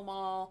gonna kill them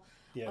all.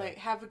 Yeah. Like,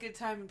 have a good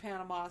time in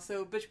Panama."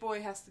 So bitch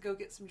boy has to go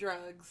get some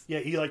drugs. Yeah,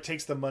 he like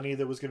takes the money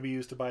that was going to be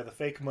used to buy the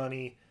fake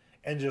money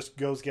and just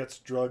gets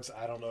drugs.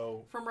 I don't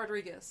know, from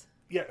Rodriguez.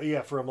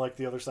 Yeah, from like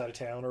the other side of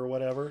town or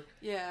whatever.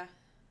 Yeah.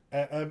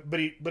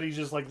 But he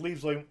just like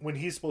leaves like when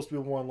he's supposed to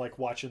be the one like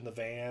watching the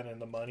van and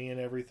the money and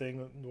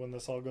everything when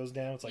this all goes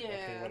down. It's like,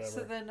 okay, whatever.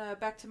 So then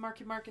back to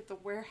Marky Mark at the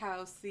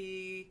warehouse.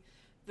 The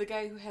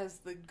guy who has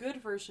the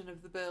good version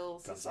of the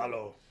bills,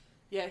 Gonzalo.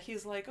 Yeah,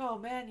 he's like, "Oh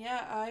man,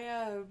 yeah,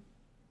 I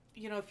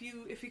if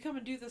you come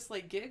and do this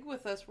like gig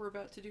with us, we're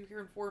about to do here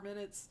in 4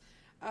 minutes.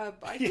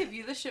 I give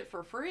you this shit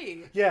for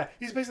free." Yeah,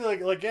 he's basically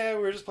like, "Yeah,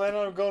 we were just planning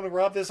on going to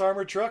rob this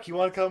armored truck. You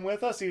want to come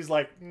with us?" He's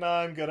like,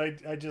 "Nah, I'm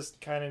good. I just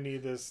kind of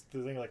need the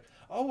thing." Like,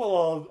 "Oh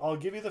well, I'll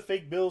give you the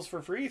fake bills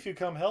for free if you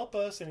come help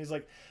us." And he's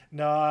like,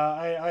 "Nah,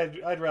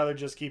 I'd rather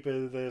just keep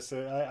it this.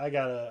 I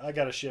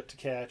got a ship to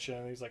catch."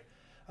 And he's like,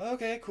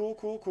 "Okay,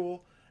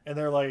 cool." And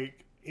they're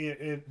like,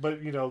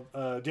 but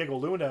Diego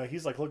Luna,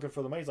 he's like looking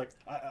for the money. He's like,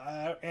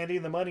 Andy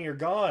and the money are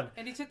gone.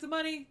 And he took the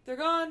money. They're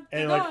gone.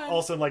 And like all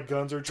of a sudden, like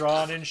guns are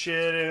drawn and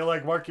shit. And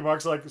like Marky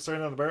Mark's like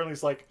staring on the barrel. And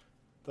he's like,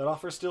 "That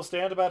offer still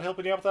stand about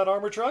helping you out with that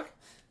armor truck?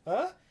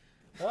 Huh?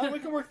 We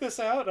can work this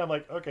out." And I'm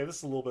like, okay, this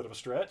is a little bit of a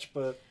stretch,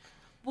 but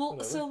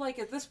whatever. So like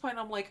at this point,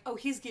 I'm like, oh,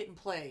 he's getting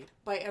played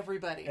by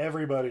everybody.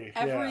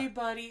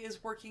 Everybody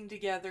is working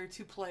together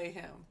to play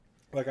him.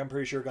 Like I'm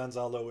pretty sure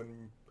Gonzalo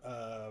and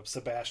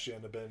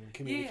Sebastian have been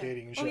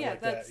communicating and shit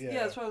like that. Yeah,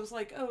 that's why I was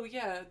like, oh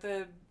yeah,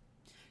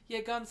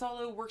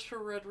 Gonzalo works for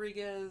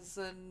Rodriguez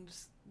and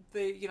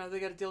they got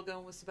a deal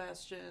going with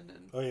Sebastian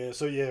and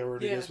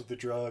Rodriguez with the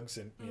drugs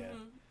and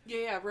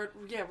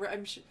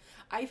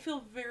I feel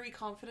very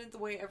confident the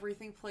way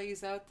everything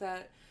plays out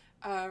that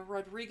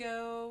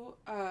Rodrigo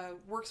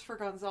works for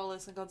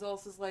Gonzalez and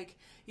Gonzalez is like,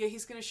 yeah,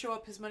 he's going to show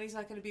up, his money's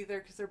not going to be there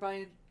because they're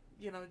buying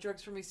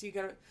drugs from me, so you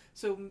gotta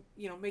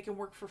make him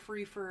work for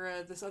free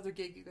for this other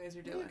gig you guys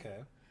are doing. Okay.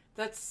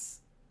 That's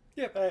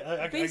Yeah,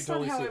 I Based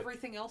totally on how see it.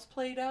 everything else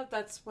played out,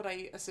 that's what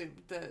I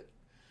assumed, that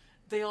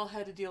they all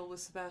had to deal with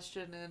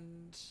Sebastian,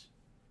 and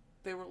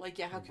they were like,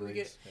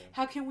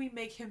 how can we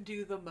make him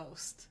do the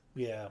most?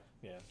 Yeah,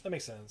 that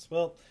makes sense.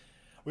 Well,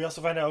 we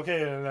also find out,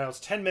 okay, and now it's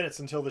 10 minutes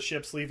until the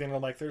ship's leaving. And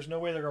I'm like, there's no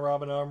way they're gonna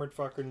rob an armored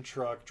fucking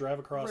truck, drive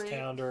across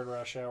town during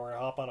rush hour,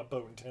 hop on a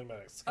boat in 10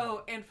 minutes.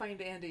 And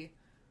find Andy.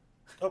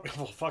 Oh,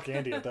 well, fuck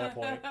Andy at that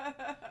point.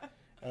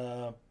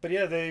 But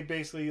yeah, they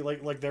basically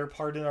like their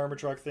part in the armored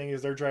truck thing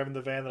is they're driving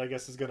the van that I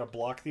guess is gonna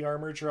block the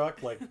armored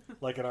truck,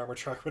 like an armored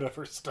truck would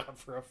ever stop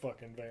for a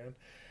fucking van.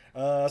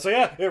 So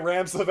yeah, it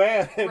rams the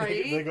van, and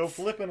they go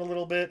flipping a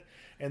little bit,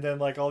 and then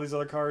like all these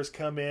other cars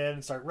come in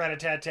and start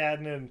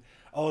rat-a-tat-tatting, and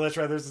oh, that's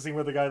right, there's the scene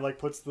where the guy like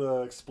puts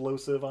the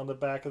explosive on the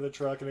back of the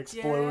truck and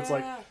explodes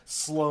like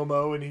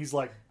slow-mo, and he's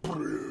like,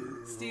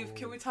 Steve,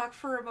 can we talk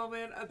for a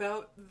moment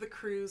about the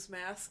crew's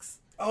masks?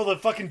 Oh, the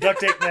fucking duct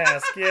tape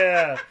mask,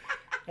 yeah.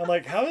 I'm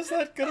like, how is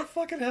that gonna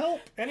fucking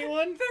help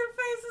anyone? Their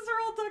faces are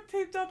all duct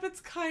taped up.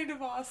 It's kind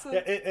of awesome. Yeah,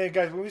 and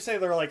guys, when we say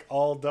they're like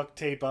all duct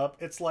tape up,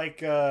 it's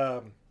like,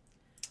 oh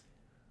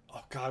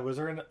god, was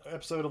there an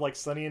episode of like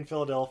Sunny in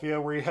Philadelphia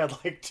where he had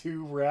like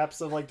 2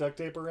 wraps of like duct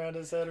tape around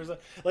his head or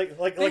something? Like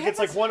it's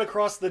like one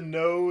across the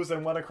nose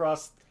and one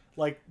across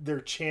like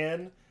their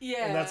chin.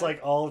 Yeah, and that's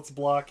like all it's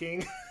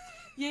blocking.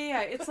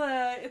 Yeah, it's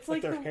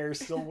like their hair's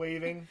still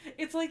waving.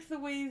 It's like the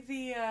way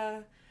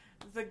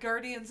the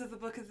Guardians of the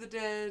Book of the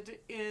Dead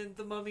in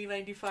The Mummy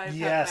 95 have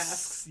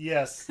masks.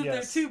 Yes.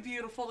 They're too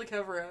beautiful to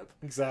cover up.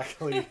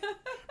 Exactly.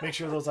 Make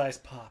sure those eyes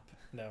pop.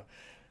 No.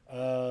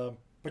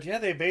 But yeah,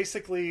 they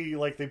basically,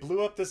 like, they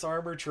blew up this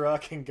armored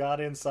truck and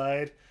got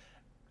inside,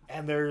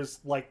 and there's,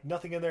 like,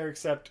 nothing in there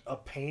except a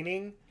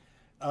painting.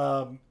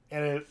 And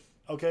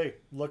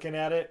looking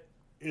at it,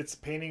 it's a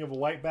painting of a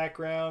white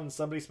background, and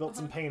somebody spilled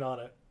some paint on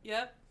it.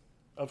 Yep.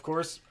 Of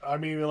course, I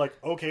mean, you're like,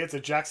 okay, it's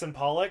a Jackson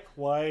Pollock.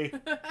 Why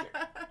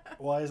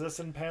is this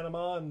in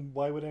Panama, and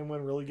why would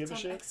anyone really give a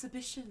shit? It's on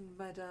exhibition,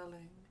 my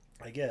darling.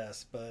 I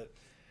guess, but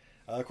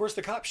of course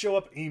the cops show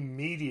up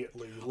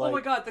immediately. Oh my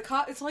god,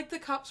 it's like the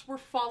cops were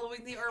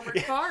following the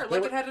armored car,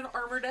 like it had an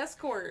armored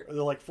escort.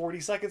 They're like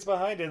 40 seconds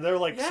behind, and they're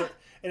like,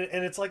 and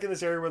it's like in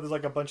this area where there's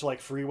like a bunch of like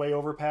freeway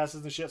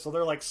overpasses and shit, so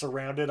they're like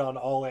surrounded on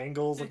all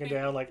angles, looking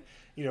down, like,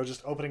 you know,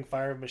 just opening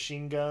fire with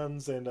machine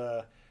guns. And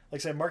like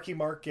I said, Marky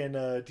Mark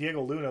and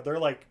Diego Luna, they're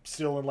like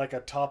still in like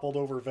a toppled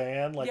over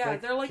van. Like, yeah,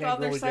 they're like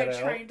on their side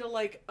trying to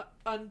like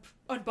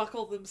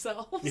unbuckle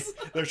themselves. Yeah,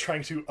 they're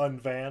trying to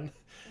unvan.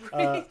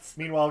 Right.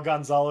 Meanwhile,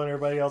 Gonzalo and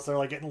everybody else are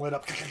like getting lit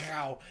up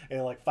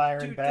and like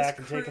firing back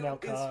and taking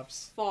out is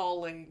cops.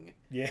 Falling.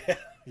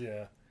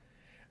 Yeah.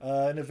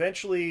 And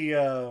eventually,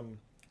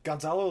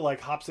 Gonzalo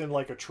like hops in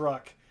like a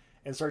truck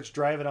and starts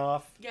driving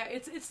off. Yeah,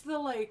 it's the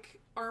like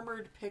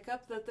armored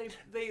pickup that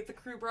the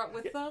crew brought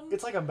with them.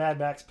 It's like a Mad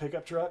Max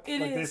pickup truck. They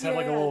just have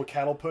like a little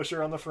cattle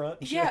pusher on the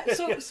front. Yeah,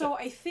 so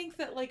I think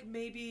that like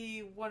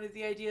maybe one of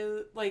the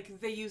idea, like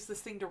they use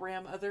this thing to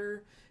ram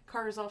other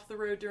cars off the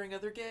road during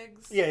other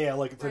gigs. Yeah,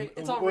 like right?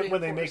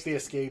 when they make the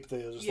escape,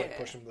 they just like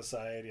push them to the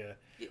side. Yeah,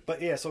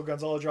 but yeah, so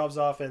Gonzalo drives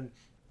off, and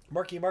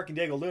Marky Mark and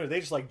Diego Luna,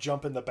 they just like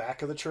jump in the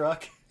back of the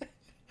truck.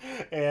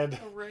 And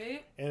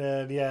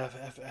then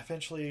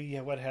eventually,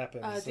 what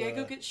happens?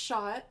 Diego gets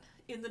shot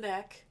in the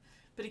neck,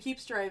 but he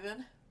keeps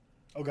driving.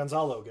 Oh,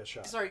 Gonzalo gets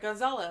shot. Sorry,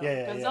 Gonzalo.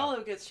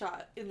 Gonzalo gets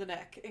shot in the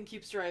neck and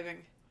keeps driving.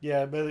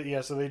 Yeah, but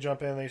so they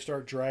jump in, they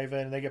start driving,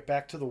 and they get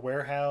back to the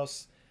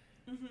warehouse.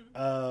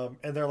 Mm-hmm.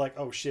 And they're like,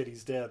 "Oh shit,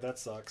 he's dead. That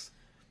sucks."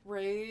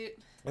 Right.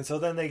 And so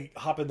then they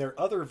hop in their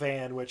other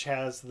van, which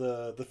has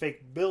the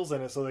fake bills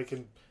in it, so they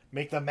can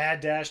make the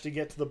mad dash to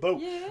get to the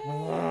boat.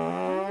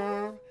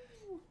 Yeah.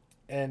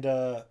 And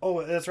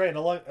that's right.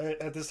 And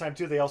at this time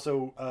too, they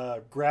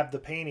also grabbed the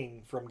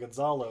painting from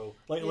Gonzalo,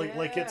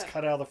 like it's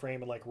cut out of the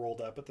frame and like rolled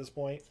up at this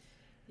point.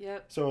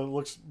 Yep. So it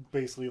looks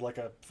basically like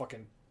a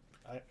fucking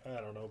I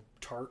don't know,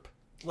 tarp,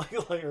 like a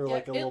little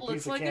piece of canvas. It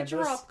looks like a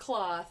drop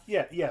cloth.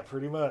 Yeah,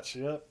 pretty much.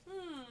 Yep.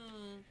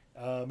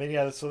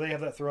 And so they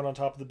have that thrown on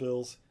top of the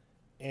bills,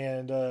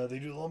 and they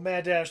do a little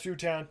mad dash through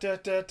town. Da,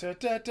 da, da,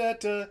 da, da,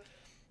 da.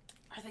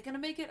 Are they gonna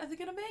make it? Are they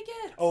gonna make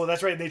it? Oh,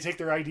 that's right. And they take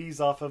their IDs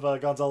off of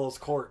Gonzalo's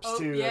corpse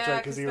too. Yeah, that's right,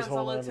 because he was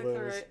holding on to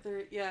those.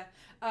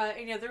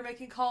 And they're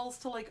making calls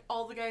to like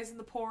all the guys in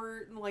the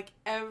port, and like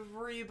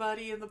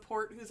everybody in the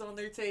port who's on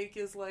their take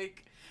is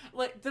like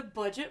the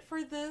budget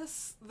for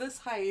this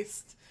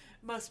heist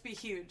must be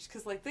huge,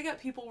 because like they got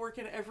people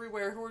working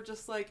everywhere who are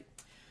just like,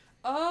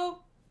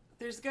 oh,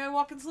 there's a guy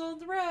walking slow on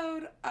the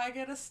road. I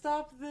gotta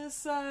stop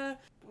this,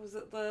 was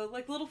it the,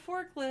 like, little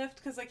forklift,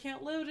 because I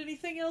can't load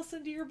anything else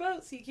into your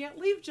boat, so you can't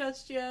leave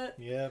just yet.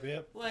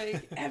 Yep.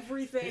 Like,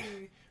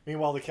 everything.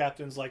 Meanwhile, the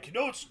captain's like,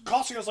 it's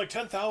costing us like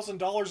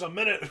 $10,000 a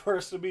minute for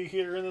us to be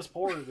here in this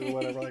port, or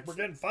whatever. Like, we're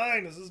getting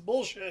fined. This is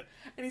bullshit.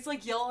 And he's,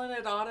 like, yelling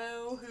at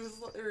Otto,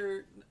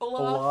 or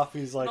Olaf.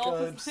 He's like,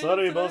 I'm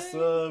sorry, boss,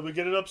 we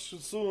get it up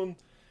soon.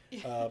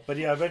 But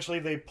yeah, eventually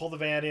they pull the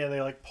van in,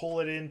 they like pull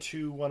it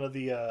into one of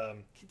the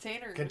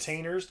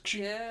containers.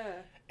 Yeah.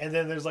 And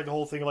then there's like a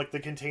whole thing of like the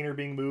container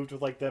being moved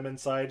with like them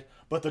inside,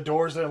 but the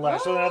doors didn't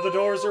latch. So now the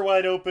doors are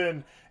wide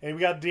open, and we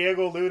got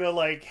Diego Luna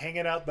like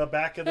hanging out the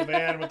back of the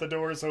van with the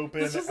doors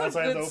open outside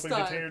the open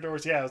container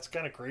doors. Yeah, it's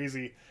kind of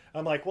crazy.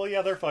 I'm like, well,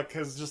 yeah, they're fucked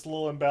because just a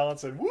little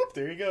imbalance, and whoop,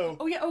 there you go.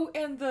 Oh yeah. Oh,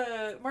 and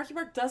the Marky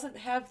Mark doesn't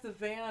have the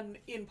van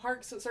in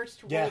park, so it starts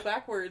to roll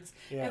backwards,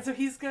 and so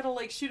he's got to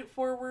like shoot it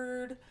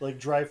forward, like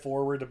drive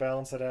forward to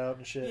balance it out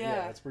and shit.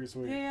 Yeah, it's pretty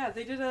sweet. Yeah,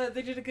 they did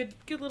a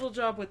good little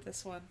job with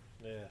this one.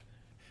 Yeah.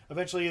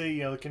 Eventually,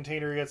 the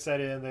container gets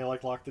set in. They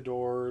like lock the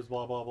doors,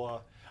 blah blah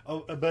blah.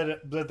 Oh,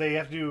 but they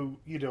have to,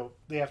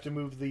 they have to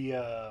move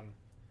the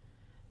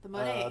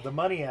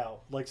money out.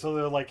 Like, so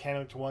they're like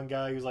handing it to one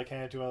guy who's like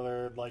handing it to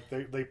another. Like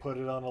they put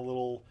it on a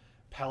little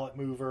pallet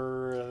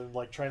mover and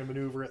like trying to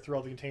maneuver it through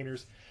all the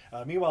containers.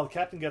 Meanwhile, the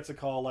captain gets a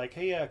call like,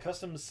 "Hey,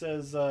 customs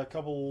says a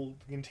couple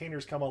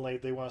containers come on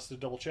late. They want us to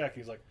double check."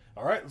 He's like,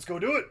 "All right, let's go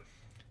do it."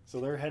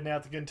 So they're heading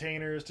out the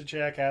containers to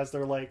check as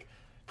they're like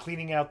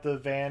cleaning out the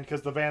van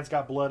because the van's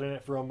got blood in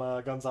it from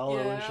Gonzalo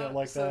and shit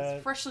like that.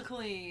 It's freshly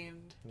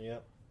cleaned.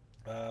 Yep.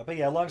 But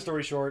yeah, long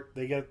story short,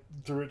 they get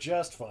through it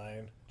just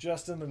fine,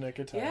 just in the nick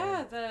of time.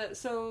 Yeah.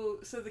 So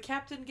the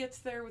captain gets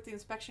there with the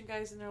inspection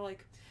guys, and they're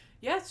like,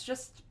 "Yeah, it's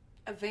just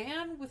a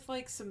van with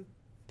like some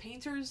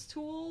painter's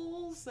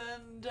tools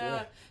and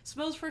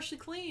smells freshly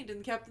cleaned." And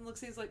the captain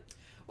looks, and he's like,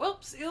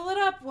 "Well, seal it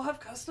up. We'll have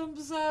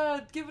customs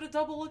give it a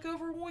double look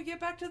over when we get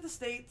back to the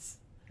States."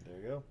 There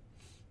you go.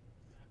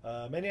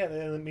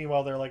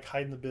 Meanwhile, they're like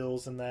hiding the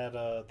bills in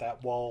that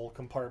wall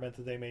compartment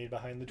that they made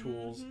behind the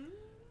tools.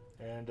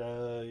 And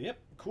yep,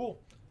 cool.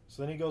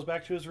 So then he goes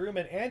back to his room,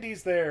 and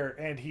Andy's there,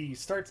 and he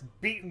starts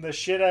beating the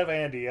shit out of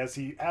Andy, as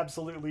he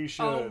absolutely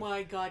should. Oh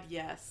my god,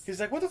 yes. He's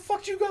like, "Where the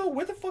fuck you go?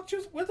 Where the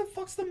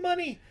fuck's the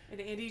money?" And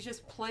Andy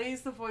just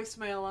plays the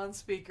voicemail on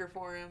speaker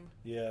for him.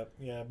 Yeah.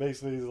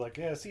 Basically, he's like,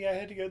 "Yeah, see, I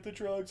had to get the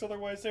drugs,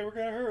 otherwise they were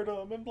gonna hurt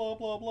him," and blah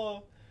blah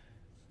blah.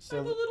 So,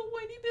 I'm a little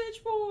whiny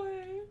bitch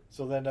boy.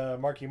 So then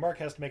Marky Mark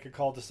has to make a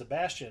call to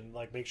Sebastian,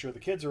 like make sure the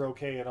kids are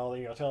okay and all.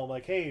 Tell him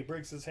like, "Hey,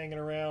 Briggs is hanging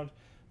around,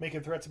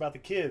 making threats about the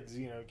kids.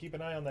 Keep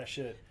an eye on that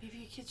shit. Maybe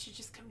your kids should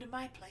just come to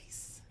my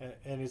place."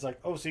 And he's like,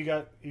 "Oh, so you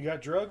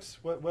got drugs?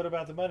 What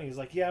about the money?" He's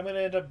like, "Yeah, I'm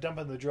gonna end up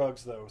dumping the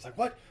drugs though." It's like,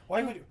 "What?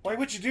 Why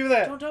would you do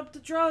that?" "Don't dump the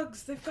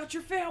drugs. They've got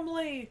your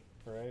family."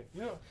 Right?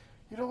 You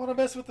don't want to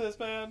mess with this,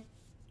 man.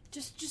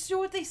 Just do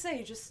what they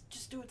say.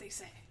 Just do what they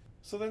say.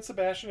 So then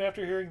Sebastian,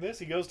 after hearing this,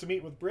 he goes to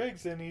meet with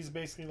Briggs, and he's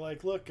basically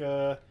like, "Look,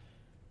 I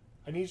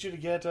need you to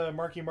get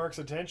Marky Mark's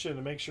attention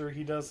to make sure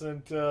he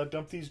doesn't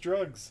dump these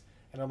drugs."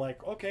 And I'm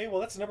like, "Okay, well,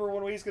 that's number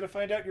one way he's going to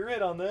find out you're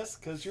in on this,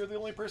 because you're the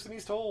only person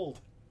he's told."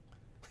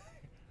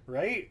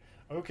 Right?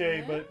 Okay,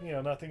 yeah.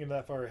 But, not thinking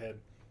that far ahead.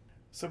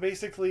 So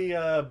basically,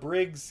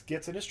 Briggs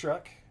gets in his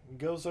truck, and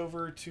goes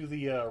over to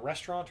the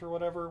restaurant or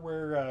whatever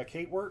where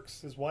Kate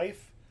works, his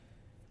wife.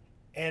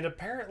 And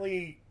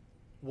apparently,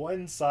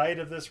 one side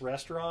of this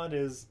restaurant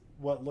is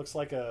what looks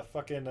like a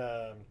fucking...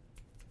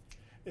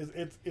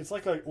 It's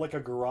like a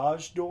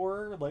garage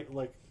door, like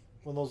one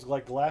of those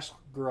like glass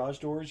garage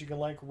doors you can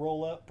like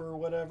roll up or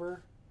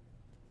whatever.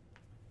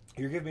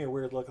 You're giving me a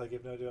weird look, like you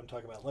have no idea what I'm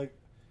talking about. Like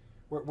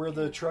where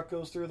the truck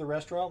goes through the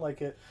restaurant,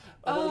 like it,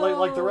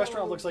 like the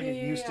restaurant looks like it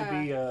used to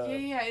be.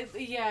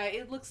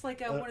 It looks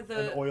like one of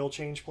the an oil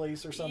change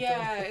place or something.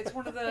 Yeah, it's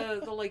one of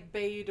the like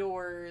bay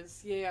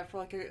doors. Yeah, for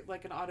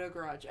like an auto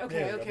garage.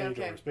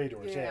 Okay. Bay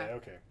doors. Yeah,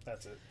 okay,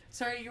 that's it.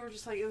 Sorry, you were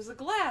just like, it was a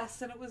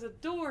glass and it was a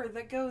door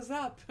that goes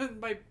up, and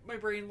my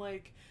brain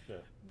like. Yeah.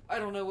 I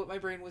don't know what my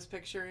brain was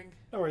picturing.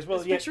 No worries. Well, I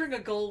was picturing a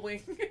gull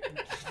wing.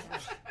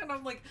 And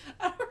I'm like,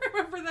 I don't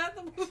remember that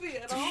in the movie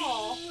at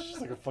all.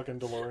 It's like a fucking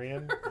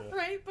DeLorean. Yeah.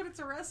 Right? But it's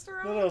a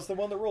restaurant? No, it's the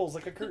one that rolls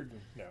like a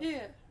curtain. No.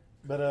 Yeah.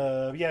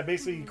 But,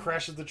 basically he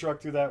crashes the truck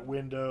through that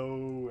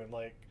window and,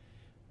 like,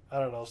 I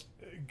don't know,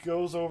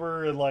 goes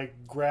over and, like,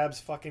 grabs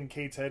fucking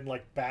Kate's head and,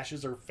 like,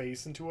 bashes her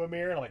face into a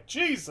mirror. And I'm like,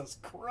 Jesus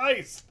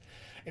Christ!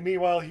 And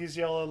meanwhile, he's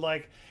yelling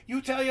like, "You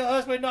tell your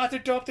husband not to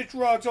dump the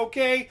drugs,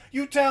 okay?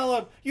 You tell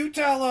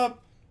him!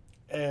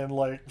 And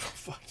like,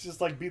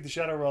 just like beat the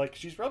shit out of her. Like,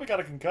 she's probably got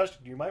a concussion.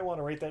 You might want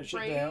to write that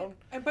shit down.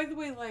 And by the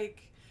way,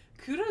 like,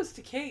 kudos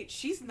to Kate.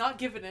 She's not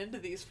giving in to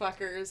these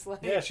fuckers.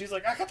 Like, yeah, she's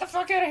like, "I got the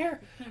fuck out of here!"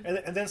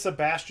 and then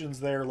Sebastian's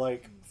there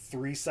like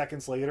 3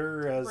 seconds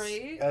later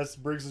as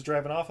Briggs is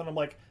driving off, and I'm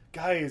like,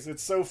 guys,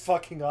 it's so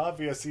fucking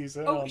obvious he's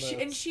in on this.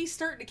 And she's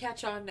starting to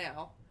catch on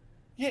now.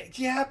 Yeah,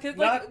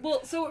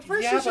 so at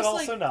first she's but just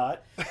also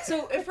not.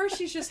 So at first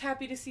she's just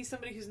happy to see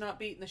somebody who's not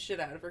beating the shit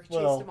out of her, chased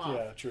him off.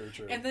 Yeah, true.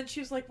 And then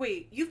she was like,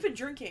 "Wait, you've been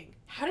drinking.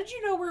 How did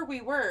you know where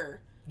we were?"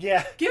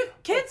 Yeah.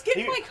 Kids, get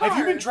in my car. Have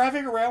you been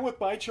driving around with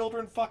my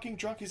children fucking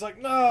drunk? He's like,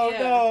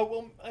 no,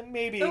 well,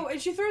 maybe. Oh,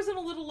 and she throws in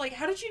a little, like,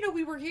 how did you know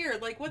we were here?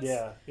 Like, what's...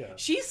 Yeah.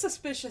 She's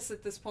suspicious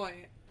at this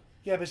point.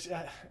 Yeah, but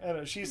I don't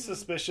know, she's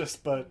suspicious,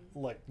 but,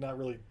 like, not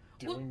really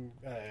doing...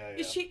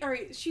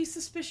 She's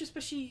suspicious,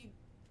 but she...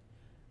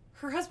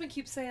 Her husband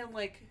keeps saying,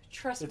 like,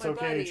 trust it's my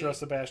okay, buddy. Trust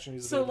Sebastian.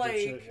 He's so, a bit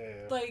of shit.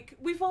 Yeah. Like,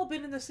 we've all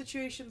been in those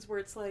situations where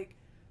it's like,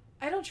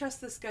 I don't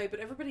trust this guy, but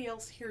everybody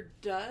else here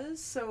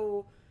does,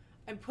 so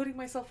I'm putting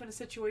myself in a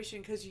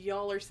situation because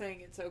y'all are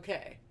saying it's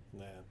okay.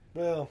 Yeah.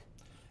 Well,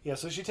 yeah,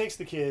 so she takes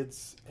the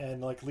kids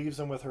and, like, leaves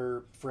them with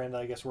her friend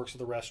that I guess works at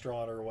the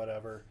restaurant or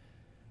whatever.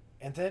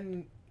 And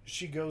then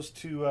she goes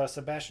to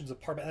Sebastian's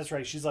apartment. That's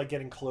right. She's, like,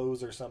 getting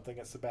clothes or something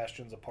at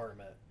Sebastian's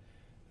apartment.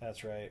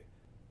 That's right.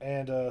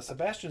 And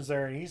Sebastian's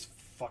there, and he's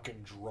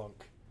fucking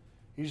drunk.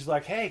 He's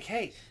like, hey,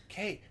 Kate,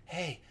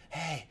 hey.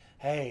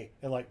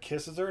 And, like,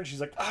 kisses her, and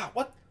she's like,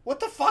 what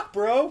the fuck,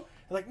 bro?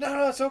 And like,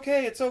 no, it's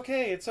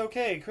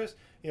okay. Chris,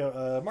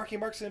 Marky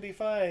Mark's gonna be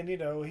fine.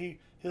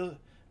 He'll...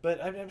 But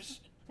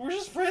we're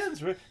just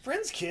friends.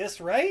 Friends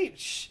kiss, right?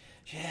 Shh.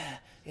 Yeah.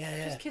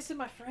 Just kissing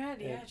my friend.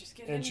 Yeah, just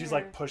get in And she's here.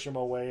 like pushing him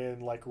away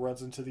and like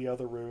runs into the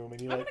other room.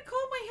 And I'm gonna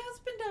call my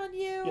husband on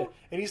you. Yeah,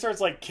 and he starts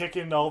like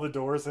kicking all the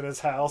doors in his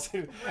house.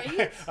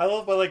 Right? I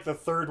love by like the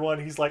third one,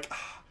 he's like,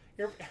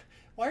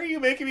 why are you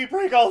making me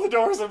break all the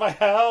doors in my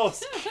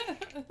house?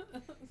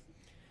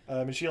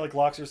 And she like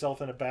locks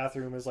herself in a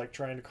bathroom, is like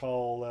trying to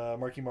call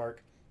Marky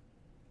Mark,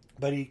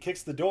 but he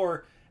kicks the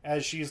door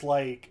as she's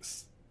like,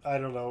 I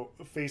don't know,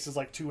 face is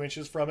like 2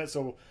 inches from it,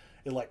 so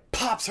it like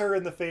pops her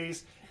in the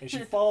face, and she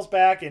falls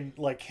back and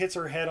like hits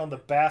her head on the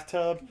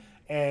bathtub,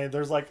 and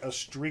there's like a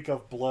streak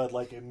of blood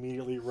like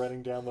immediately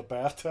running down the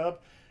bathtub,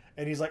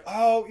 and he's like,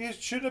 oh, you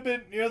should have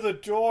been near the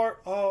door.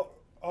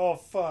 Oh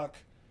fuck,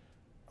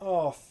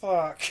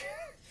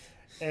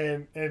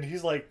 and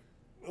he's like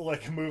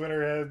moving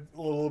her head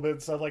a little bit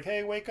and stuff, like,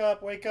 hey, wake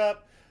up,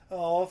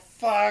 oh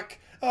fuck,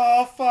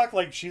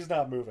 like she's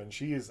not moving,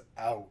 she is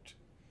out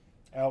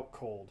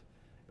cold.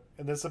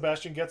 And then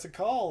Sebastian gets a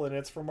call, and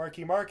it's from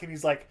Marky Mark, and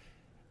he's like,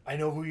 I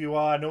know who you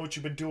are. I know what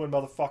you've been doing,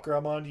 motherfucker.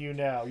 I'm on to you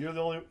now. You're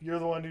the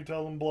one who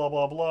told him blah,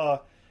 blah, blah,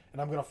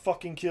 and I'm going to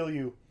fucking kill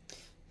you.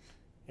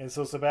 And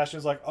so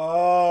Sebastian's like,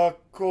 oh,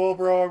 cool,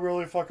 bro. I'm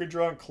really fucking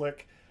drunk.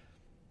 Click.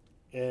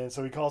 And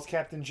so he calls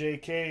Captain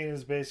JK and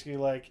is basically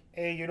like,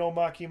 hey, you know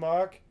Marky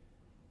Mark?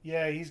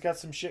 Yeah, he's got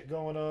some shit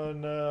going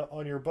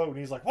on your boat. And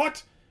he's like,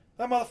 what?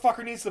 That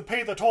motherfucker needs to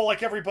pay the toll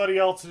like everybody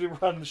else to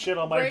run shit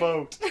on my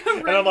boat. Right.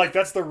 And I'm like,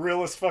 that's the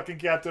realest fucking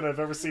captain I've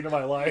ever seen in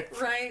my life.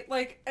 Right?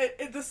 Like,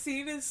 the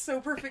scene is so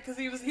perfect because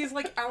he's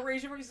like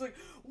outraged. He's like,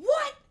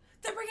 what?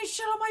 They're bringing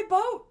shit on my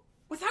boat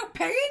without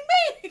paying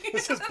me?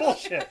 This is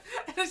bullshit.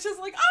 And it's just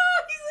like,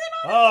 oh, he's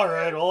in on it. All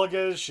right, well, I'll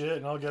get his shit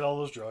and I'll get all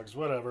those drugs.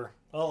 Whatever.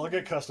 I'll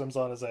get customs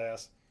on his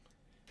ass.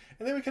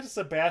 And then we get to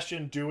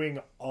Sebastian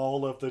doing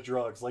all of the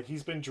drugs. Like,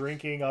 he's been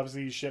drinking,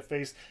 obviously he's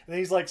shit-faced, and then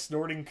he's, like,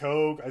 snorting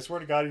coke. I swear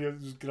to God,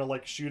 he's gonna,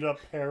 like, shoot up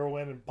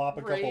heroin and pop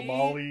a couple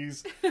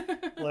mollies.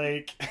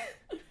 like,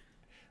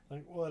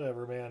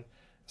 whatever, man.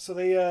 So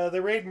they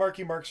raid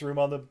Marky Mark's room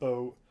on the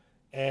boat,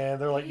 and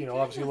they're, like,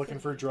 obviously looking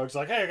for drugs.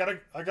 Like, hey,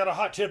 I got a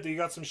hot tip that you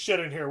got some shit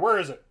in here. Where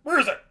is it?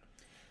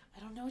 I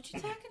don't know what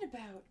you're talking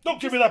about.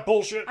 Don't give me that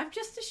bullshit. I'm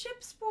just a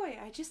ship's boy.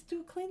 I just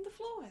do clean the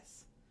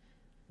floors.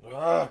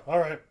 All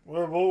right.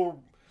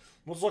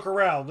 Let's look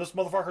around. This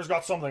motherfucker's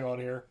got something on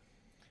here.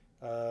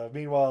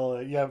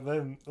 Meanwhile,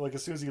 then like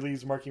as soon as he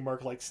leaves, Marky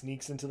Mark like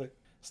sneaks into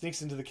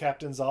the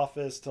captain's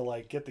office to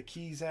like get the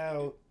keys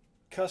out.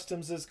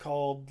 Customs is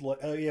called.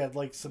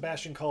 Like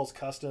Sebastian calls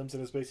customs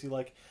and is basically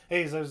like,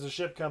 hey, there's a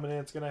ship coming in.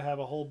 It's gonna have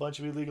a whole bunch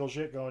of illegal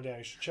shit going down.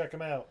 You should check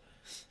them out.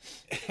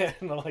 And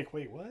I'm like,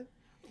 wait, what?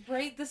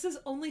 Right. This is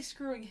only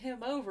screwing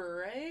him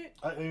over, right?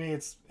 I mean,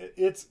 it's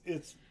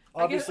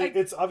obviously,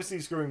 it's obviously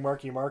screwing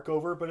Marky Mark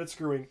over, but it's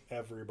screwing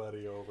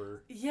everybody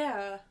over.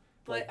 Yeah.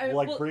 But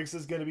Briggs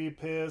is going to be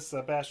pissed.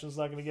 Sebastian's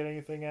not going to get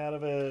anything out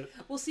of it.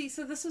 Well, see,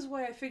 so this is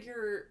why I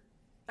figure...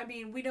 I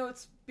mean, we know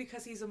it's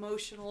because he's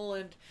emotional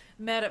and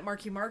mad at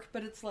Marky Mark,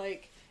 but it's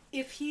like,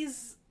 if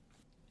he's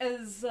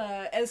as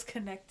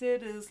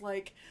connected as,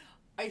 like,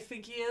 I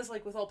think he is,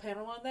 like, with all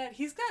Panama and that,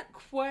 he's got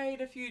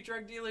quite a few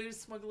drug dealers,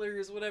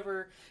 smugglers,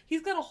 whatever.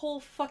 He's got a whole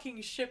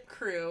fucking ship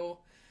crew...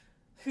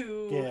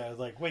 Yeah,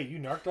 like, wait, you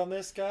narked on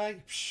this guy?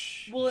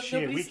 Well,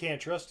 shit, we can't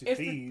trust thieves. If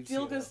the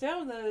deal goes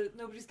down,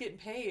 nobody's getting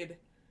paid.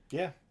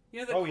 Yeah.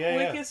 The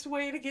quickest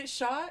way to get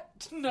shot?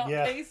 To not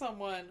pay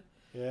someone.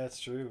 Yeah, that's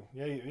true.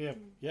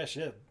 Yeah,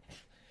 shit.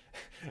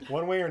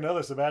 One way or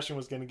another, Sebastian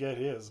was going to get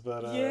his,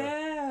 but...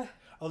 Yeah.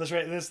 Oh, that's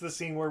right. This is the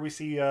scene where we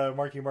see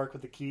Marky Mark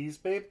with the keys.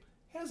 Babe,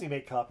 how does he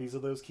make copies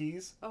of those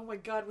keys? Oh my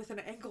God, with an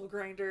angle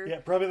grinder. Yeah,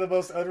 probably the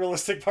most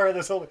unrealistic part of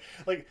this whole...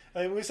 Like,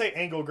 I mean, we say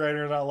angle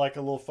grinder, not like a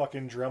little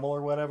fucking Dremel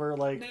or whatever.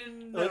 Like,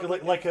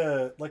 like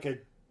a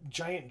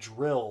giant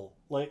drill.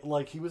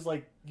 Like he was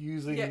like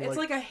using... Yeah, it's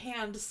like a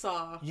hand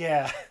saw.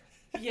 Yeah.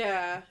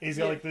 Yeah. He's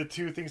got like the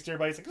two things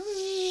nearby. He's like...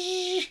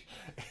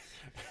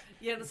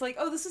 Yeah, and it's like,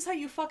 oh, this is how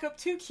you fuck up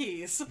two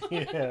keys.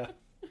 Yeah.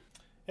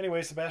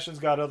 Anyway, Sebastian's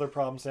got other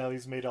problems now.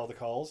 He's made all the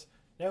calls.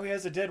 Now he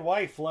has a dead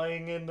wife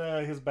lying in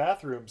his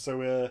bathroom,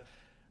 so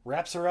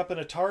wraps her up in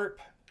a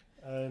tarp,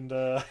 and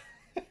and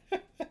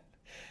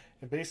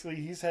basically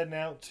he's heading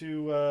out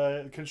to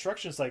a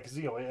construction site because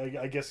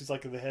I guess he's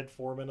like the head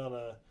foreman on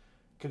a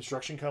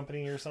construction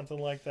company or something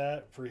like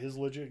that for his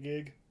legit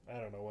gig. I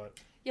don't know what.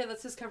 Yeah,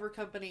 that's his cover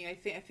company. I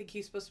think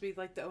he's supposed to be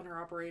like the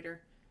owner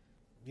operator.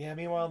 Yeah.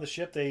 Meanwhile, on the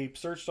ship they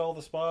searched all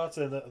the spots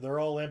and they're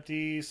all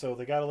empty, so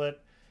they gotta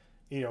let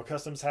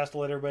Customs has to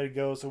let everybody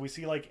go. So we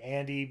see like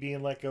Andy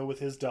being let go with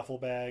his duffel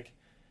bag.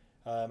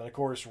 And of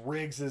course,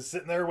 Riggs is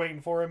sitting there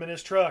waiting for him in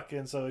his truck.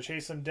 And so they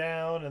chase him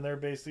down, and they're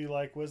basically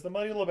like, "Where's the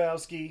money,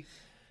 Lebowski?"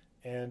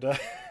 And, oh,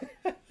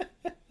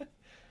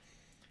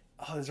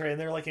 that's right. And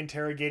they're like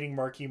interrogating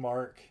Marky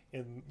Mark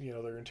in,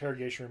 their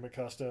interrogation room at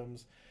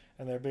Customs.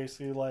 And they're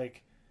basically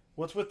like,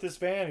 "What's with this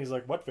van?" He's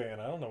like, "What van?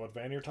 I don't know what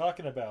van you're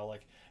talking about."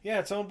 Like, "Yeah,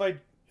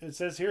 it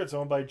says here it's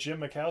owned by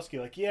Jim Mikowski."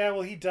 Like, "Yeah,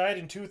 well, he died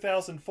in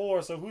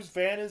 2004, so whose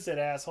van is it,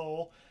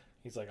 asshole?"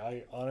 He's like,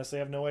 "I honestly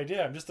have no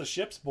idea. I'm just a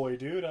ship's boy,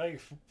 dude. I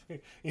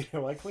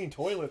clean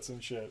toilets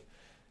and shit."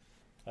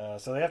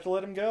 So they have to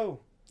let him go.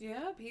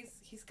 Yeah,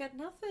 he's got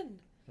nothing.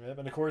 Yep,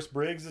 and of course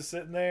Briggs is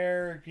sitting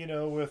there,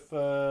 with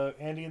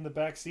Andy in the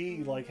back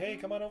seat, like, "Hey,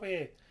 come on over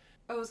here."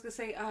 I was gonna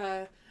say,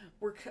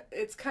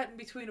 it's cutting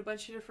between a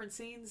bunch of different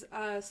scenes.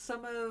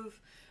 Some of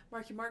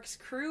Marky Mark's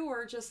crew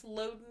are just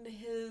loading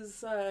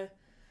his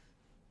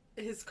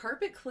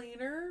carpet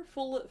cleaner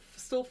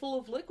still full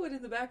of liquid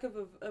in the back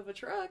of a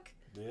truck.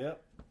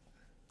 Yep.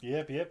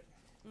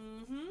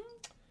 Mm-hmm.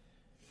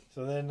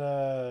 So then,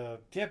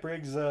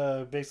 Briggs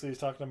basically is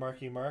talking to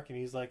Marky Mark, and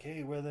he's like,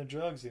 "Hey, where are the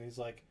drugs?" And he's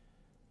like,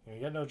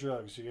 "You got no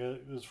drugs.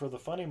 It was for the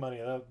funny money.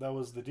 That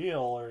was the deal,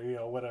 or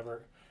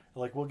whatever.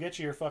 Like, we'll get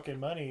you your fucking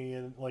money."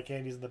 And like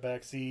Andy's in the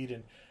back seat,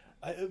 and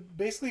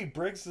basically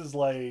Briggs is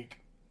like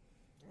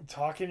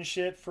talking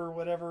shit for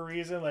whatever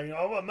reason, like, "Oh,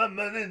 I want my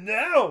money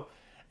now!"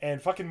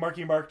 And fucking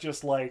Marky Mark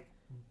just like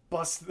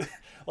busts,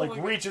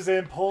 reaches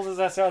in, pulls his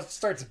ass out,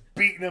 starts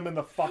beating him in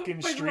the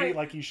fucking street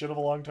like he should have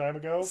a long time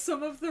ago.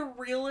 Some of the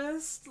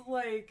realist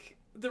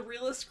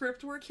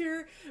script work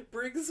here.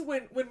 Briggs,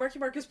 when Marky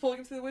Mark is pulling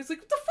him through the way, he's like,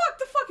 "What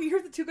the fuck?" You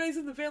hear the two guys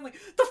in the van like,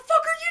 "The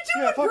fuck are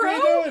you doing, fuck bro?" are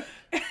you doing?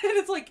 And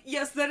it's like,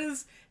 yes, that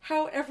is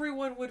how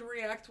everyone would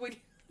react when.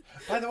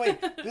 By the way,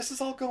 this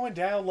is all going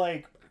down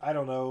like, I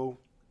don't know,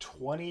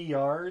 20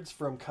 yards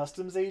from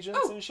customs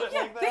agents and shit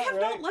like that. They have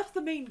right? not left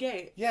the main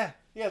gate. Yeah,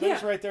 they're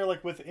right there,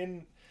 like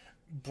within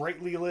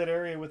brightly lit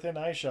area within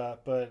eyeshot.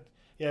 But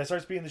yeah, it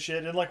starts beating the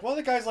shit, and like one of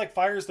the guys like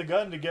fires the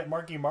gun to get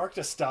Marky Mark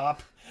to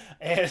stop,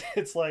 and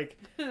it's like,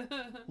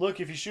 "Look,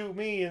 if you shoot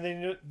me, and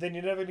then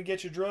you're never gonna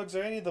get your drugs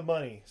or any of the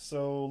money.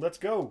 So let's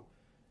go."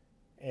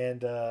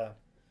 And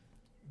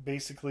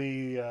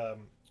basically,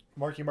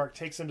 Marky Mark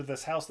takes him to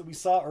this house that we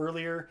saw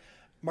earlier.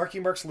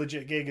 Marky Mark's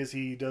legit gig is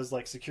he does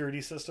like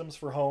security systems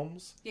for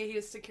homes. Yeah, he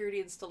does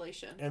security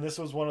installation. And this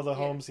was one of the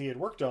homes he had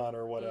worked on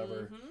or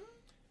whatever.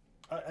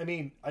 Mm-hmm. I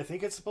mean, I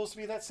think it's supposed to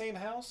be that same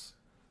house.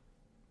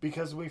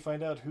 Because we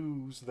find out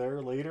who's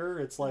there later.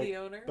 It's like, the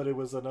owner? But it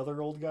was another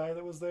old guy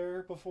that was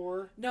there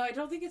before. No, I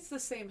don't think it's the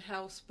same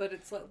house, but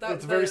it's like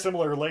it's a very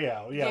similar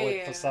layout. Yeah,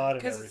 like facade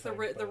and everything.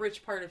 Because it's the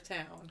rich part of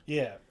town.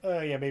 Yeah.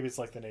 Maybe it's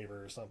like the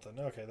neighbor or something.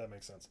 Okay, that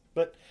makes sense.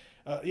 But,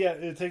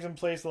 it takes them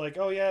place like,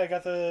 "Oh, yeah, I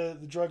got the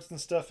drugs and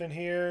stuff in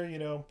here.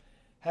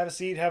 Have a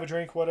seat, have a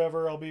drink,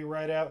 whatever. I'll be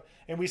right out."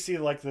 And we see,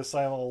 like, the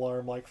silent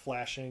alarm, like,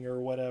 flashing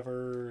or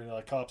whatever. And,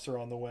 like, cops are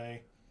on the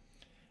way.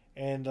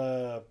 And,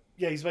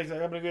 he's like, "I'm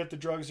going to go get the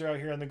drugs. They're out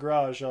here in the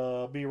garage.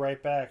 I'll be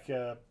right back.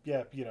 Have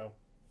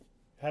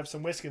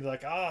some whiskey." And they're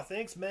like, "Ah,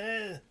 thanks,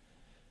 man."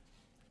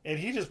 And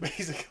he just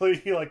basically,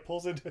 he like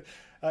pulls into,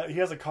 he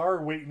has a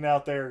car waiting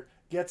out there,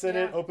 gets in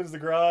it, opens the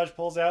garage,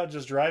 pulls out, and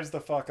just drives the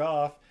fuck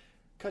off.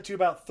 Cut to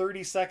about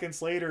 30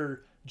 seconds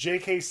later,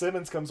 J.K.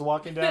 Simmons comes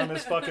walking down in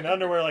his fucking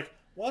underwear like,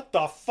 "What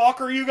the fuck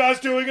are you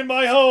guys doing in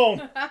my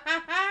home?"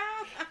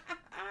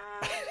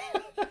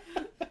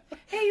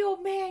 "Hey,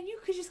 old man, you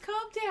could just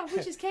calm down.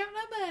 We're just counting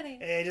our money."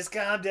 "Hey, just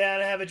calm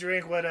down and have a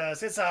drink with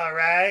us. It's all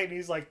right." And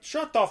he's like,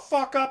 "Shut the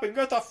fuck up and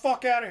get the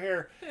fuck out of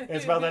here." And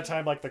it's about that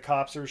time, like, the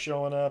cops are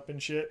showing up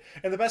and shit.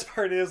 And the best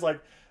part is, like,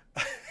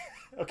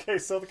 okay,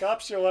 so the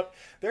cops show up.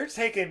 They're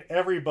taking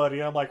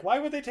everybody. I'm like, why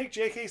would they take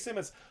J.K.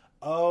 Simmons?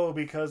 Oh,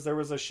 because there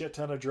was a shit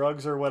ton of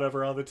drugs or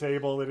whatever on the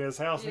table in his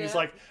house. And he's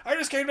like, "I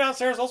just came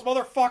downstairs. Those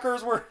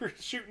motherfuckers were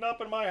shooting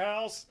up in my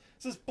house.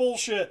 This is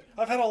bullshit.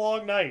 I've had a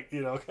long night,"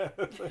 kind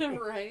of thing.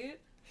 Right?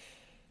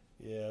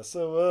 Yeah,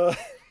 so,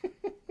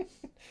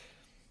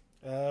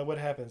 what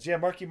happens? Yeah,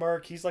 Marky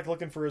Mark, he's, like,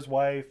 looking for his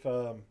wife.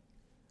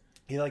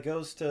 He, like,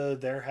 goes to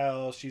their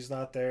house. She's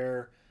not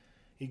there.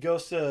 He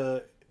ends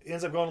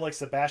up going to, like,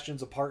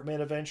 Sebastian's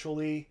apartment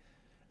eventually.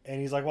 And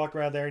he's, like,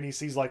 walking around there, and he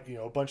sees, like,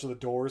 a bunch of the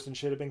doors and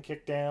shit have been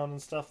kicked down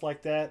and stuff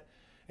like that.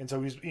 And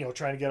so he's,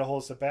 trying to get a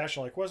hold of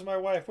Sebastian, like, "Where's my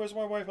wife? Where's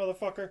my wife,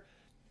 motherfucker?"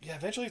 Yeah,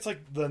 eventually it's,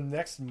 like, the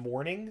next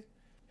morning.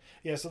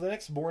 Yeah, so the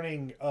next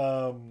morning,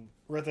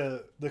 we're at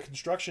the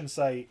construction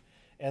site,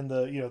 and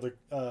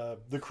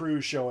the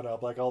crew's showing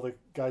up, like, all the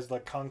guys with,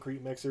 like,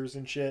 concrete mixers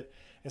and shit.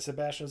 And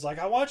Sebastian's like,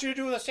 "I want you to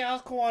do the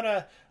south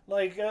corner,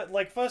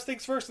 like first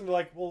things first." And they're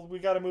like, "Well, we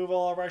got to move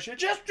all of our shit."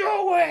 "Just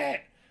do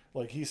it!"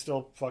 Like, he's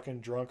still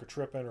fucking drunk or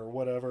tripping or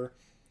whatever.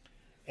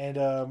 And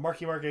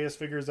Marky Marquez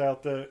figures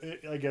out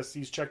I guess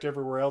he's checked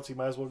everywhere else. He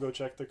might as well go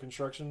check the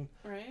construction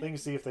thing,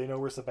 see if they know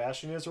where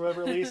Sebastian is or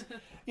whatever, at least.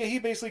 Yeah, he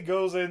basically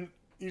goes in.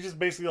 He just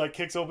basically, like,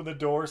 kicks open the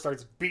door,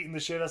 starts beating the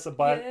shit out of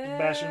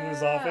Sebastian in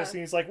his office.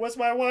 And he's like, "Where's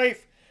my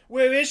wife?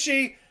 Where is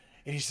she?"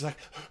 And he's just like,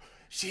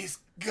 she's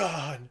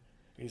gone.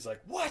 And he's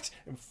like, what?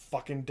 And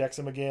fucking decks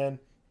him again.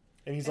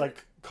 And he's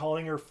like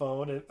calling her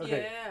phone. And,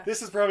 okay, Yeah.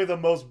 this is probably the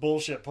most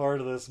bullshit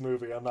part of this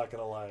movie. I'm not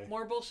going to lie.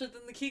 More bullshit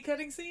than the key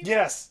cutting scene?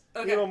 Yes.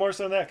 Okay. Even more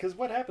so than that. Because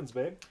what happens,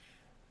 babe?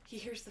 He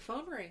hears the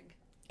phone ring.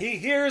 He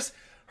hears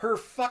her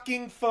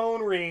fucking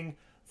phone ring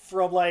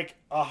from like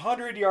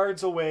 100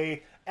 yards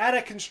away at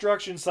a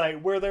construction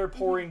site where they're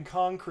pouring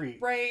concrete.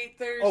 Right,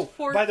 there's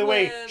by the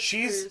way,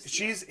 forklifts,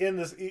 she's in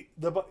this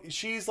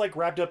she's like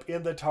wrapped up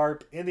in the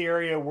tarp in the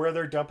area where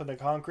they're dumping the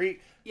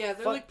concrete. Yeah,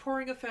 they're like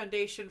pouring a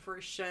foundation for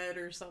a shed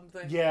or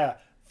something. Yeah.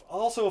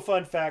 Also a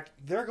fun fact,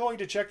 they're going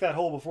to check that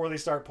hole before they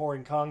start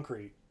pouring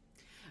concrete.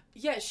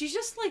 Yeah, she's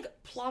just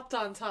like plopped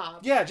on top.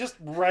 Yeah, just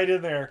right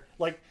in there.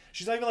 Like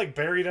she's not even like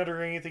buried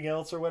under anything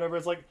else or whatever.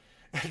 It's like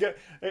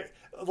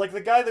like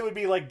the guy that would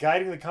be like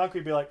guiding the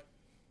concrete would be like,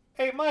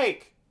 "Hey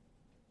Mike,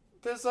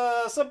 there's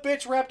some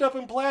bitch wrapped up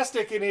in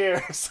plastic in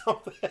here," or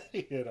something,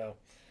 you know.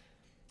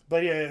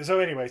 But yeah, so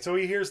anyway, so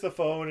he hears the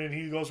phone and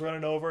he goes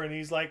running over and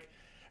he's like,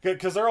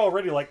 because they're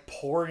already like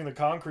pouring the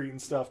concrete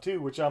and stuff too,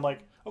 which I'm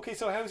like, okay,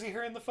 so how's he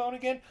hearing the phone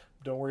again?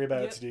 Don't worry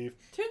about it, Steve.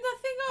 Turn that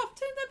thing off.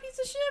 Turn that piece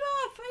of shit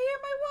off. I hear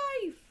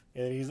my wife.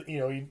 And he's,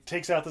 he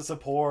takes out the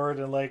support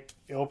and like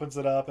opens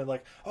it up and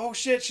like, oh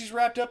shit, she's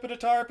wrapped up in a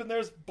tarp and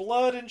there's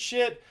blood and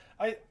shit.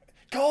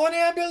 Call an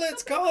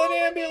ambulance! Call an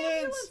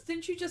ambulance!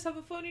 Didn't you just have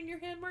a phone in your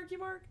hand, Marky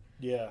Mark?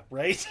 Yeah,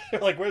 right?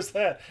 Like, where's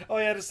that? Oh,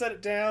 I had to set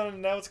it down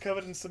and now it's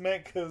covered in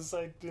cement because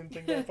I didn't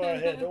think that far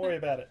ahead. Don't worry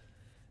about it.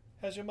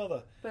 How's your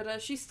mother?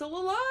 But she's still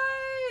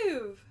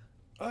alive!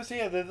 Oh, so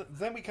yeah,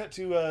 then we cut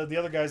to the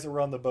other guys that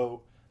were on the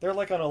boat. They're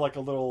like on a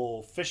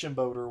little fishing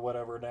boat or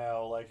whatever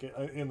now, like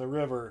in the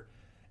river.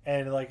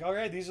 And like, all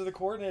right, these are the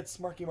coordinates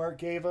Marky Mark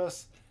gave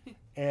us.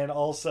 And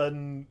all of a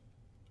sudden,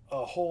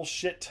 a whole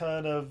shit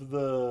ton of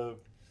the...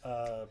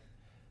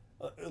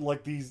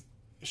 like these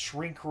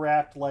shrink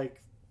wrapped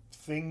like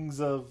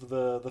things of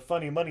the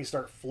funny money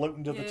start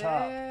floating to the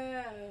top,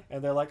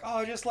 and they're like,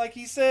 oh, just like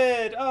he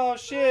said, oh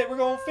shit, we're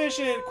going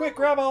fishing, quick,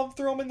 grab them,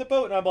 throw them in the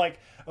boat. And I'm like,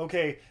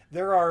 okay,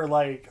 there are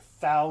like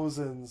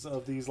thousands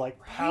of these like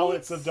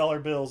pallets of dollar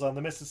bills on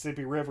the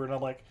Mississippi River, and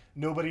I'm like,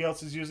 nobody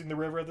else is using the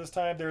river at this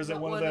time. There isn't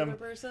one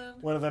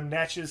of them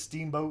Natchez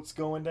steamboats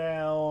going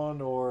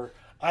down, or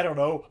I don't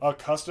know, a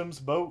customs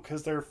boat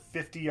because they're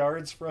 50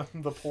 yards from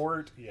the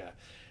port. Yeah.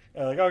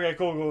 Like, okay,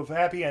 cool,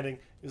 happy ending.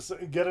 Just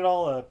get it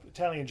all a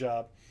Italian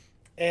job.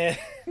 And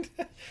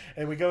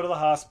and we go to the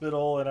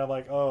hospital, and I'm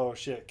like, oh,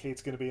 shit,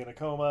 Kate's going to be in a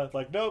coma.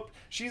 Like, nope,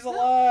 she's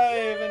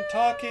alive and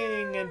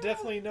talking and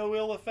definitely no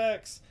ill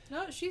effects.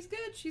 No, she's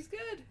good, she's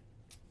good.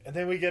 And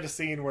then we get a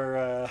scene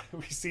where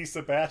we see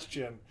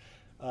Sebastian.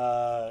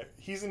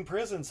 He's in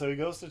prison, so he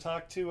goes to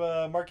talk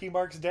to Marky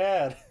Mark's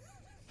dad.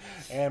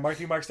 And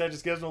Marky Mark's dad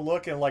just gives him a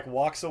look and like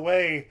walks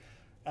away.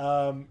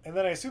 And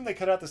then I assume they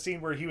cut out the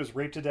scene where he was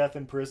raped to death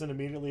in prison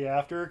immediately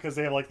after, because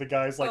they have like the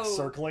guys like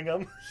circling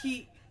him.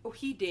 He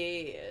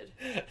did.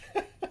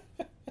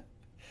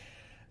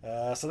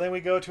 So then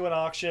we go to an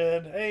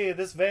auction. Hey,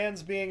 this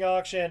van's being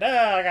auctioned.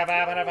 I got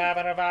 500,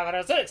 500,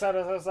 500,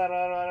 600,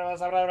 700,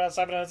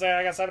 700,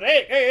 I got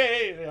 700,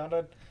 hey,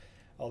 100.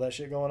 All that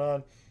shit going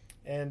on.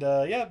 And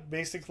yeah,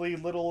 basically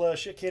little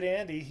shit kid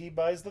Andy, he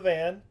buys the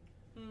van.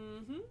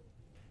 Mm-hmm.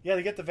 Yeah,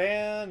 they get the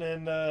van,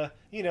 and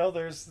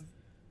there's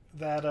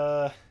that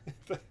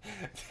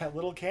that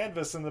little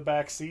canvas in the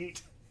back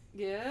seat.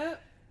 Yeah.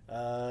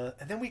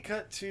 And then we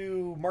cut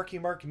to Marky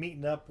Mark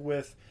meeting up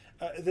with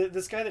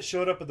this guy that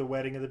showed up at the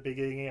wedding at the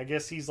beginning. I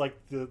guess he's like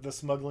the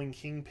smuggling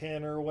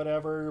kingpin or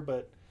whatever,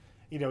 but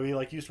he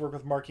like used to work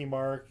with Marky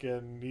Mark,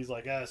 and he's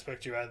like, I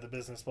expect you out of the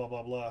business, blah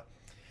blah blah.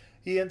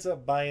 He ends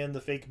up buying the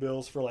fake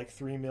bills for like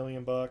 $3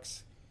 million,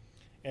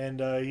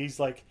 and he's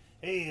like,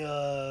 hey,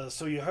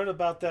 so you heard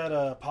about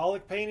that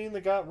Pollock painting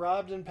that got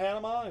robbed in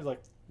Panama? He's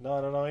like, no,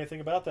 I don't know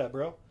anything about that,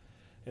 bro.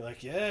 You're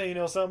like,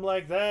 yeah, something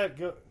like that.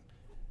 Go.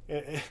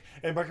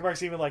 And Marky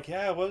Mark's even like,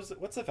 yeah, what's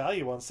the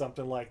value on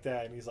something like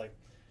that? And he's like,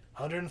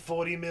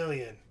 $140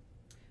 million.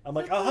 I'm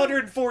like,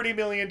 $140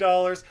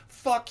 million?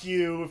 Fuck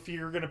you if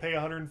you're going to pay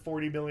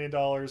 $140 million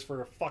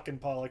for a fucking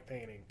Pollock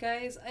painting.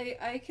 Guys,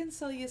 I can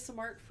sell you some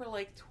art for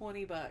like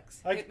 $20.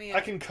 Hit me up.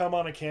 I can come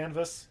on a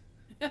canvas.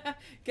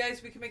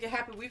 Guys, we can make it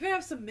happen. We even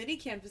have some mini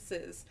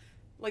canvases.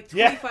 Like $25.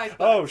 Yeah.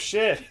 Oh,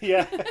 shit.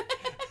 Yeah.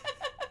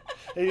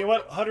 Hey, you know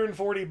what?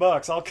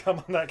 $140. I'll come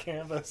on that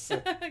canvas.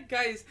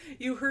 Guys,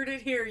 you heard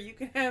it here. You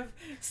can have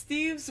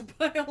Steve's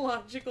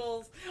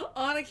biologicals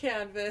on a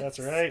canvas. That's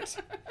right.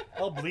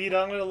 I'll bleed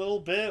on it a little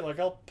bit. Like,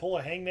 I'll pull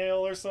a hangnail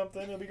or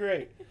something. It'll be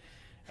great.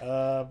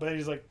 But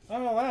he's like,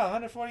 oh, wow,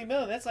 $140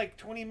 million. That's like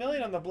 $20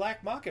 million on the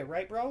black market,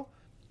 right, bro?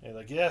 And he's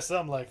like, yeah,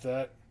 something like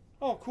that.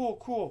 Oh,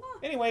 cool.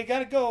 Anyway,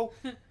 gotta go.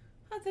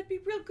 Oh, that'd be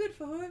real good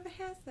for whoever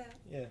has that.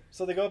 Yeah.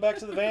 So they go back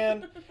to the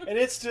van, and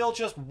it's still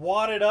just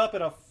wadded up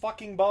in a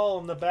fucking ball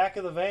in the back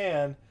of the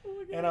van.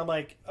 Oh, and I'm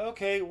like,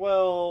 okay,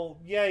 well,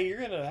 yeah, you're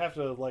going to have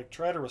to, like,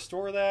 try to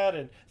restore that.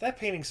 And that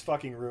painting's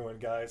fucking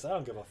ruined, guys. I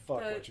don't give a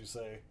fuck what you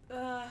say.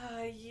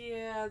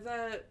 Yeah,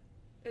 that...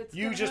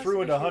 You just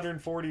ruined a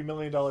 $140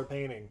 million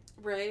painting.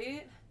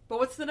 Right? But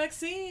wwhat's the next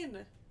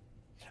scene?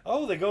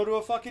 Oh, they go to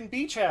a fucking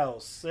beach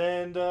house,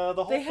 and the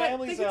whole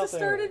family's they get out to there.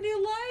 start a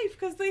new life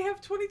because they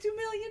have $22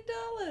 million.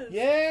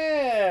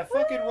 Yeah,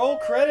 fucking roll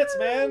credits,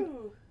 man.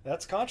 Woo!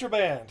 That's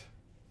Contraband.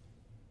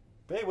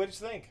 Babe, what did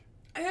you think?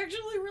 I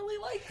actually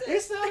really liked it.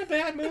 It's not a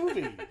bad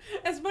movie.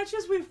 As much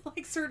as we've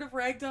like sort of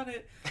ragged on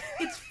it,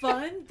 it's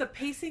fun. The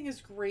pacing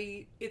is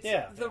great.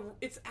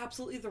 It's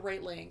absolutely the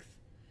right length.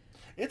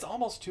 It's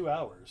almost 2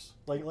 hours.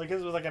 Like it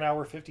was like an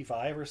hour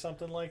 55 or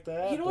something like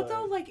that. You know what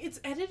though? Like it's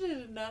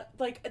edited enough.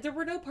 Like there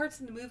were no parts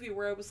in the movie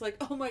where I was like,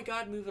 "Oh my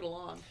god, move it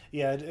along."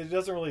 Yeah, it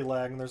doesn't really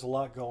lag, and there's a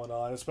lot going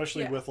on,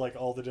 especially with like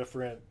all the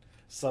different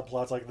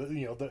subplots, like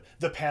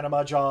the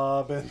Panama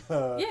job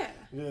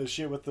and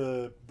shit with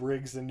the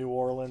Briggs in New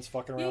Orleans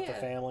fucking around with the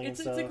family and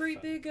stuff. It's a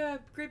great big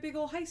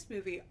old heist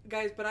movie,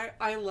 guys. But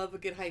I love a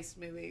good heist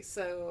movie.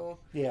 So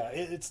yeah,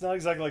 it's not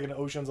exactly like an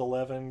Ocean's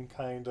 11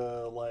 kind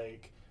of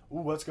like, ooh,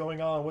 what's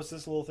going on? What's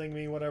this little thing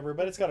mean? Whatever.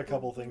 But it's got a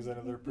couple things in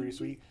it that are pretty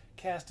sweet.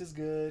 Cast is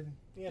good.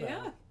 You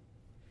know.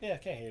 Yeah,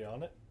 can't hate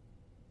on it.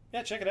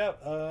 Yeah, check it out.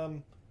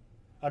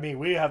 I mean,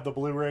 we have the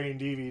Blu-ray and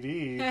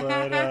DVD,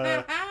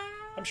 but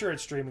I'm sure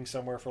it's streaming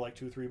somewhere for like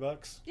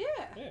 $2-3.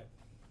 Yeah.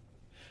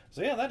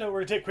 So yeah, on that note, we're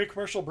gonna take a quick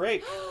commercial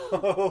break.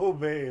 Oh,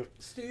 babe.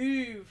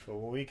 Steve. But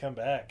when we come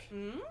back,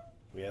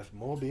 we have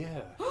more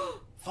beer,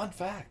 fun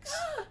facts,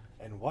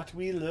 and what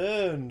we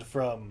learned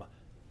from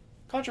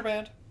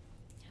Contraband.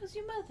 How's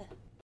your mother?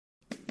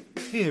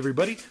 Hey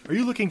everybody, are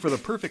you looking for the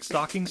perfect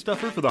stocking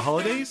stuffer for the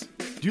holidays?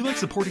 Do you like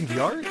supporting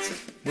the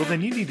arts? Well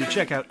then you need to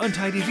check out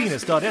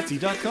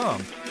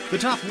untidyvenus.etsy.com, the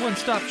top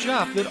one-stop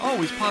shop that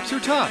always pops her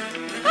top.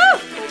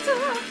 Oh, that's a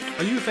lot.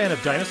 Are you a fan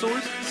of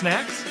dinosaurs,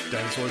 snacks,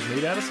 dinosaurs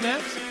made out of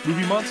snacks,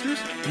 movie monsters,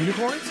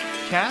 unicorns,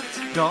 cats,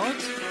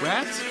 dogs,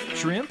 rats,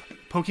 shrimp,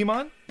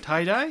 Pokemon,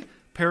 tie-dye,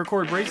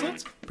 paracord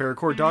bracelets,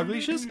 paracord dog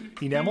leashes,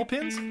 enamel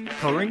pins,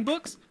 coloring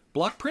books,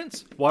 block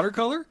prints,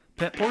 watercolor,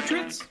 pet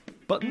portraits,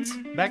 buttons,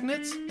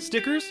 magnets,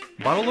 stickers,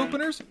 bottle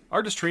openers,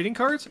 artist trading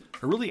cards,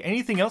 or really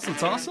anything else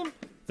that's awesome?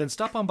 Then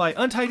stop on by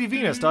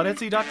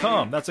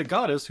untidyvenus.etsy.com. That's a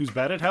goddess who's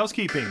bad at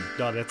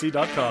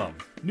housekeeping.etsy.com.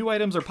 New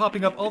items are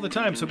popping up all the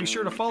time, so be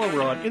sure to follow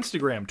her on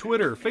Instagram,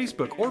 Twitter,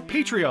 Facebook, or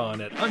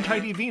Patreon at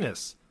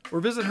untidyvenus. Or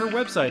visit her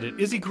website at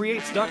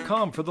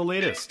izzycreates.com for the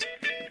latest.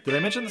 Did I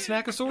mention the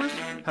Snackosaurs?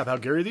 How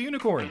about Gary the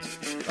Unicorns?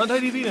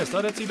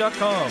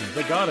 Untidyvenus.etsy.com.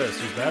 The goddess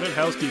who's bad at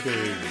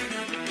housekeeping.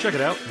 Check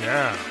it out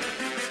now.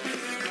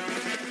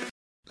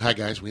 Hi,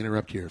 guys. We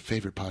interrupt your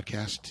favorite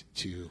podcast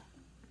to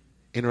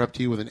interrupt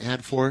you with an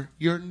ad for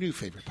your new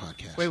favorite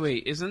podcast.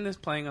 Wait. Isn't this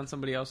playing on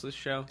somebody else's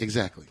show?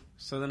 Exactly.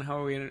 So then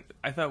how are we...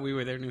 I thought we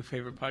were their new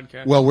favorite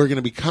podcast. Well, we're going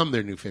to become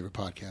their new favorite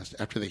podcast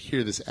after they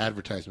hear this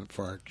advertisement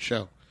for our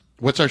show.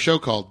 What's our show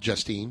called,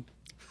 Justine?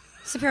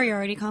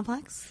 Superiority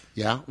Complex.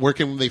 Yeah. Where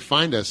can they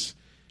find us,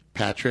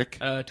 Patrick?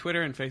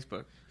 Twitter and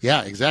Facebook.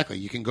 Yeah, exactly.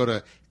 You can go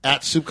to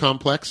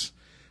 @SoupComplex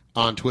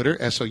on Twitter,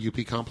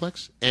 SOUP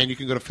Complex, and you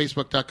can go to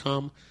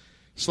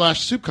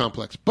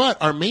Facebook.com/SoupComplex.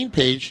 But our main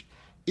page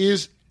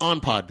is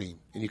on Podbean,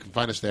 and you can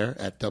find us there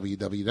at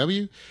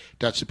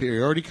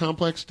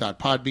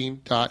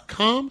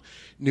www.superioritycomplex.podbean.com.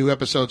 New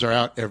episodes are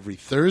out every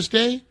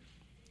Thursday.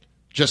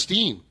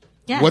 Justine,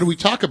 yes. What do we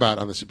talk about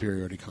on the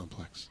Superiority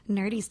Complex?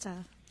 Nerdy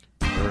stuff.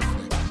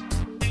 Perfect.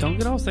 Don't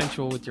get all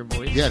sensual with your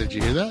voice. Yeah, did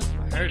you hear that?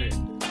 I heard it.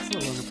 It's a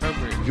little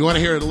inappropriate. If you want to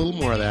hear a little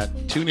more of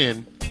that, tune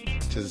in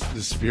to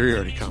the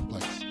Superiority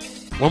Complex.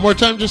 One more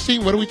time,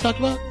 Justine, what do we talk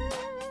about?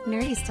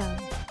 Nerdy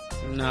stuff.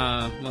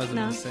 Nah, wasn't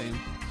the same.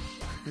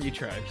 You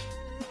tried.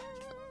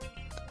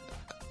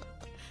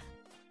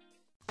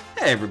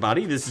 Hey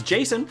everybody, this is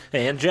Jason.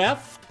 And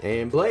Jeff.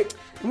 And Blake.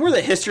 And we're the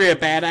History of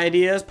Bad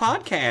Ideas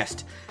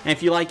podcast. And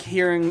if you like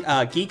hearing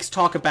geeks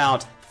talk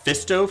about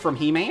Fisto from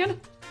He-Man,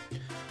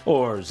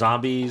 or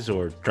zombies,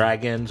 or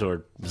dragons,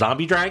 or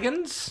zombie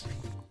dragons.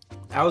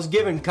 I was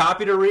given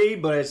copy to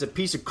read, but it's a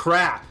piece of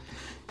crap.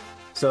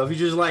 So if you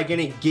just like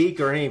any geek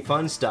or any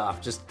fun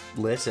stuff, just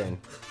listen.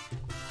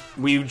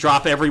 We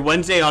drop every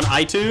Wednesday on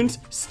iTunes,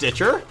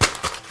 Stitcher,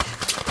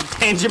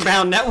 Tangent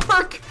Bound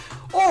Network,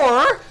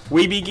 or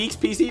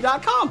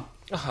WeBeGeeksPC.com.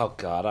 Oh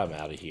God, I'm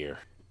out of here.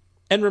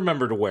 And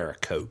remember to wear a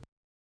coat.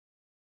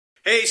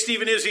 Hey,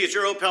 Stephen Izzy, it's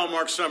your old pal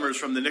Mark Summers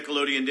from the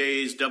Nickelodeon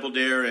Days, Double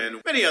Dare,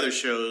 and many other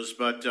shows.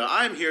 But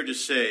I'm here to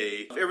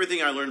say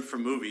everything I learned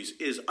from movies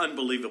is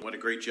unbelievable. What a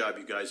great job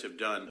you guys have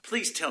done.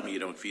 Please tell me you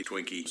don't feed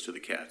Twinkies to the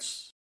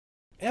cats.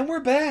 And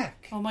we're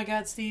back. Oh my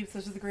God, Steve,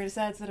 those are the greatest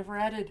ads that ever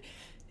added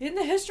in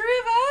the history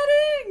of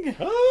adding.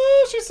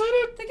 Oh, she said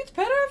it. I think it's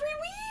better every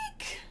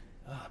week.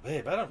 Ah,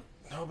 babe, I don't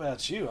know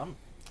about you. I'm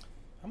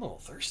a little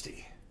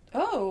thirsty.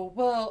 Oh,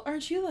 well,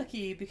 aren't you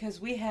lucky?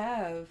 Because we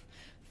have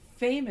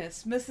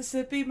famous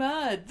Mississippi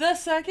Mud, the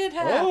second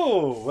half.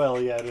 Oh,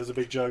 well, yeah, it is a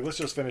big jug. Let's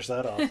just finish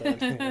that off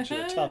then. I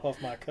should top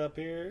off my cup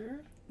here.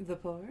 The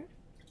pour.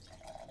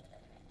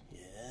 Yeah.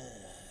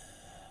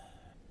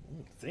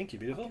 Thank you,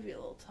 beautiful. I'll give you a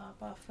little top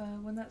off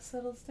when that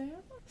settles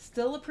down.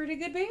 Still a pretty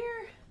good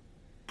beer.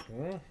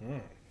 Mm-hmm.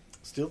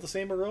 Still the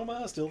same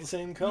aroma, still the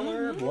same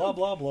color, blah,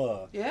 blah,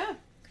 blah. Yeah.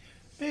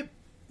 Babe,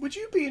 would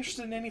you be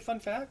interested in any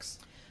fun facts?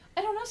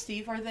 I don't know,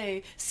 Steve. Are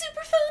they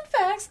super fun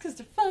facts? Because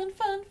they're fun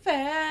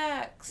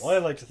facts. Well, I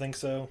like to think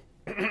so.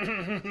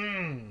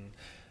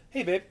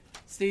 Hey, babe.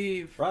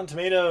 Steve. Rotten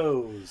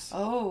Tomatoes.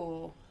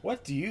 Oh.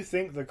 What do you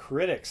think the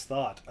critics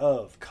thought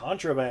of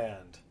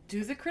Contraband?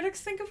 Do the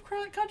critics think of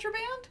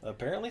Contraband?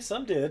 Apparently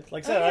some did.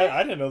 Like I said,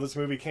 I didn't know this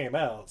movie came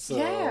out, so...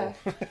 Yeah.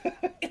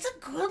 It's a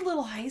good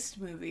little heist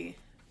movie.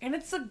 And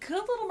it's a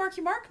good little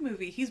Marky Mark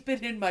movie. He's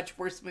been in much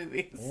worse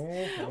movies.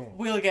 Mm-hmm.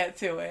 We'll get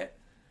to it.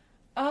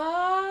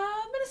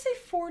 I'm going to say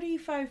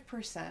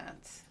 45%.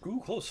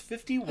 Ooh, close.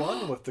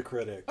 51 with the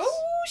critics.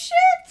 Oh, shit!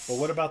 But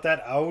what about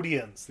that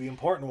audience, the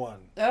important one?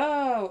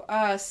 Oh,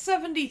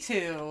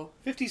 72.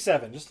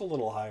 57, just a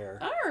little higher.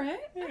 All right,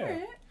 all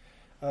right.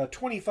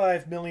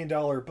 $25 million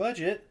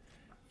budget.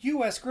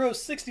 U.S.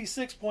 gross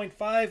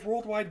 66.5,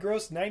 worldwide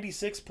gross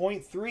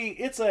 96.3.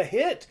 It's a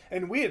hit,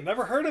 and we had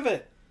never heard of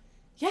it.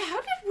 Yeah,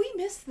 how did we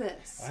miss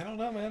this? I don't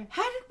know, man.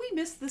 How did we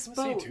miss this Let's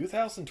boat? see,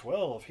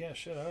 2012. Yeah,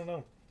 shit, I don't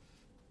know.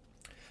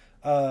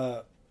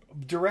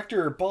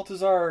 Director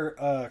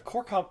Baltazar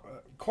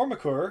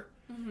Kormakur,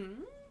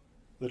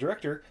 the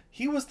director,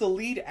 he was the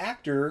lead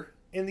actor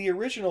in the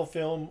original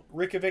film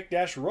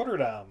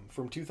Reykjavik-Rotterdam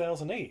from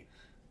 2008.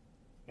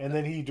 And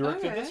then he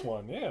directed this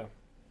one, yeah.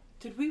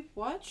 Did we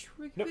watch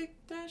Reykjavik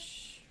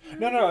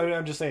No,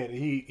 I'm just saying,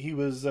 he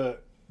was,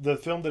 the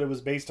film that it was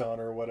based on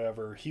or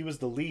whatever, he was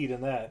the lead in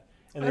that.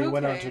 And then he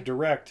went on to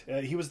direct.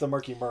 He was the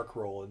Marky Mark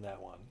role in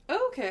that one.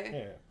 Okay.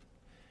 Yeah.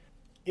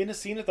 In a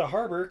scene at the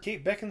harbor,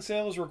 Kate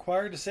Beckinsale is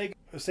required to say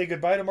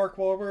goodbye to Mark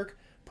Wahlberg,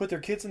 put their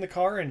kids in the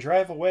car, and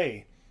drive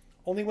away.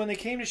 Only when they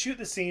came to shoot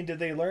the scene did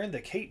they learn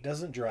that Kate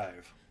doesn't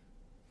drive.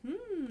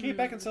 Kate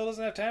Beckinsale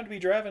doesn't have time to be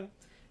driving.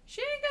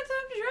 She ain't got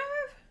time to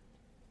drive.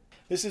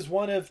 This is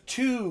one of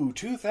two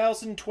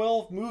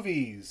 2012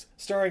 movies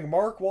starring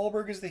Mark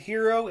Wahlberg as the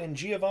hero and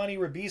Giovanni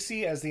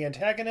Ribisi as the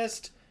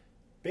antagonist.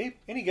 Babe,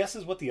 any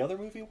guesses what the other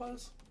movie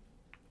was?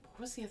 What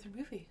was the other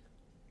movie?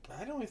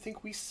 I don't even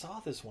think we saw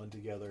this one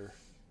together.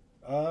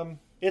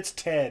 It's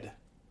Ted.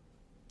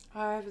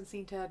 I haven't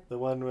seen Ted. The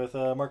one with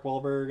Mark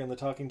Wahlberg and the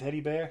talking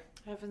teddy bear?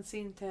 I haven't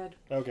seen Ted.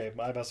 Okay,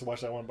 I must have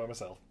watched that one by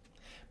myself.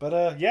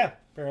 But yeah,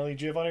 apparently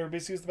Giovanni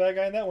Ribisi is the bad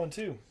guy in that one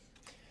too.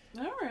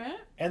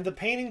 Alright. And the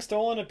painting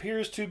stolen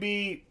appears to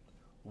be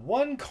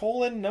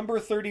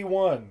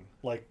 1:31.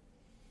 Like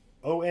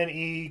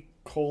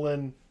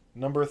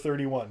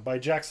ONE:31 by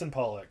Jackson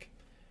Pollock.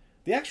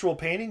 The actual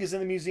painting is in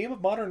the Museum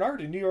of Modern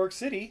Art in New York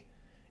City,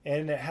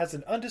 and it has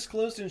an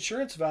undisclosed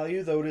insurance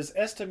value, though it is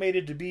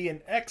estimated to be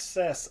in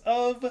excess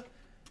of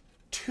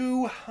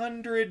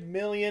 $200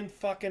 million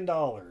fucking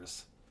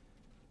dollars.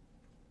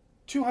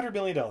 $200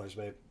 million,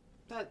 babe.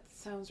 That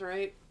sounds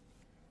right.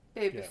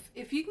 Babe, Yeah.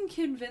 if you can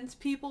convince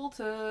people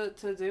to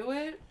do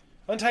it...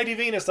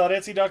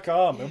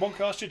 UntidedVenus.etsy.com. It won't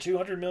cost you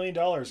 $200 million,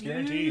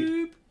 guaranteed.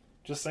 Nope.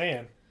 Just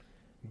saying.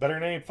 Better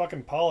than any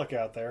fucking Pollock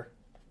out there.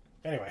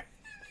 Anyway.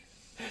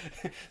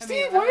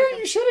 Steve, why are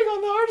you shitting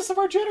on the artists of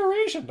our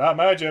generation? Not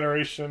my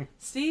generation.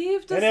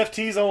 Steve does...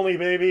 NFTs only,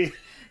 baby.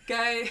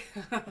 Guy...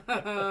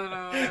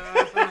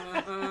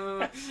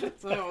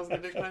 So I was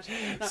gonna do question.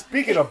 No.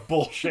 Speaking of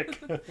bullshit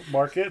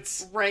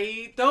markets.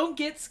 Right. Don't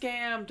get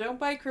scammed. Don't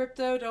buy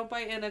crypto. Don't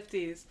buy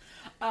NFTs.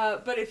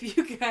 But if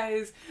you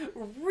guys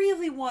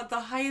really want the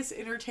highest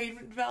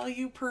entertainment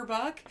value per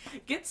buck,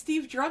 get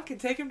Steve drunk and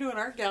take him to an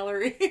art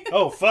gallery.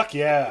 Oh, fuck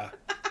yeah.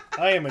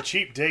 I am a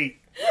cheap date.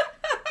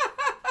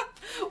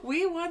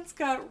 We once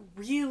got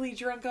really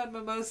drunk on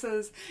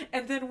mimosas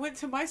and then went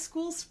to my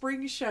school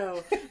spring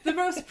show, the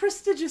most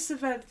prestigious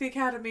event the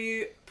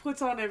Academy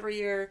puts on every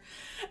year.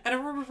 And I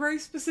remember very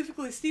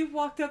specifically, Steve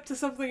walked up to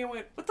something and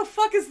went, "What the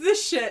fuck is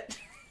this shit?"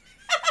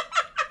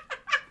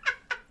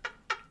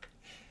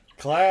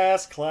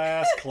 Class. And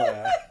then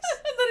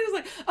he was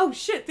like, "Oh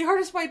shit, the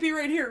artist might be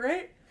right here,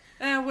 right?"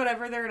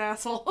 Whatever, they're an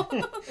asshole.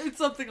 It's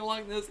something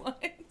along those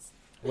lines.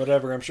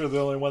 Whatever, I'm sure the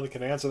only one that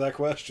can answer that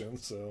question,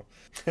 so...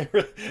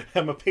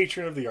 I'm a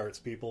patron of the arts,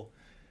 people.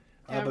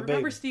 Remember,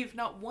 babe, Steve,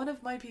 not one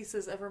of my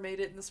pieces ever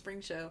made it in the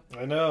spring show.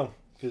 I know,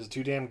 because it's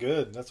too damn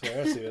good. That's why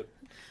I see it.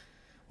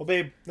 Well,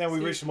 babe, now we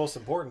reached the most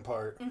important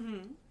part.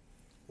 Mm-hmm.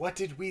 What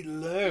did we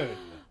learn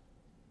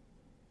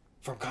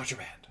from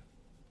Contraband?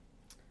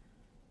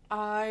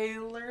 I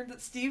learned that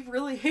Steve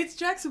really hates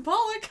Jackson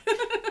Pollock.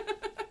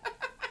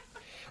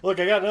 Look,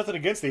 I got nothing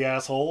against the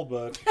asshole,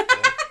 but...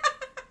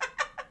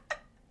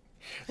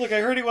 Look,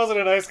 I heard he wasn't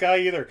a nice guy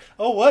either.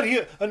 Oh, what?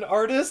 An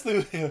artist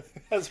who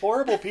has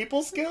horrible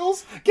people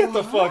skills? Get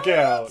the fuck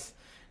out.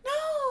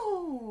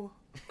 No.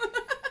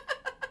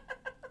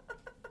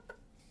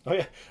 Oh,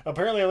 yeah.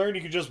 Apparently I learned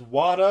you could just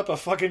wad up a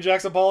fucking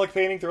Jackson Pollock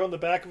painting, throw it in the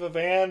back of a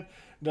van,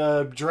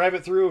 drive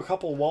it through a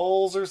couple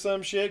walls or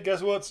some shit.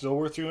 Guess what? Still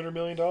worth $200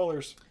 million.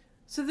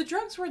 So the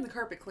drugs were in the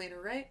carpet cleaner,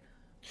 right?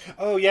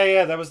 Oh,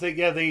 yeah. That was they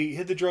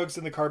hid the drugs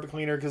in the carpet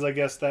cleaner because I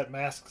guess that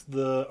masks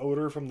the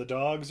odor from the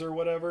dogs or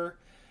whatever.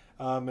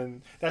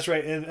 And that's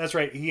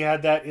right. He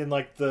had that in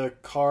like the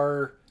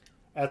car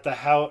at the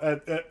house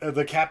at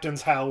the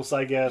captain's house,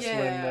 I guess. Yeah.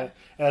 When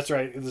that's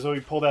right. So he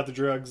pulled out the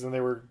drugs, and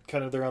they were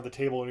kind of there on the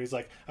table, and he's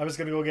like, "I'm just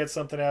gonna go get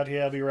something out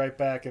here. I'll be right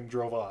back," and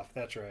drove off.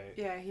 That's right.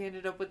 Yeah, he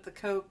ended up with the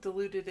coke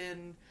diluted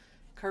in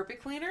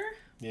carpet cleaner.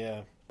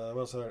 Yeah. What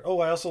else I learned? Oh,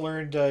 I also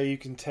learned you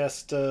can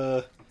test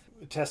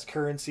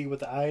currency with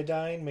the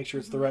iodine. Make sure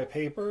it's the right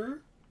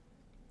paper.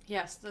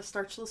 Yes, the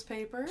starchless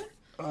paper.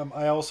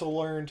 I also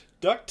learned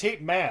duct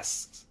tape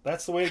masks.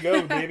 That's the way to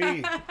go,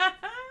 baby.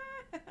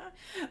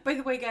 By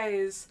the way,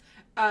 guys,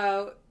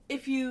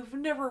 if you've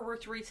never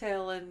worked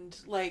retail and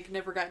like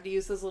never gotten to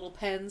use those little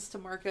pens to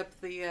mark up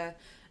the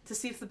to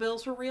see if the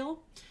bills were real,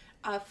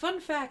 fun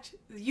fact: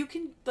 you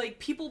can like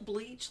people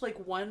bleach like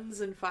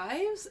 1s and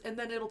 5s, and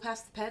then it'll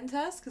pass the pen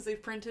test because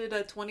they've printed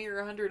a 20 or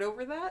 100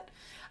 over that.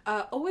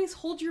 Always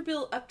hold your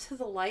bill up to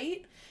the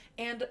light,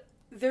 and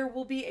there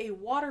will be a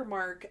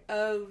watermark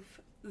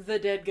of the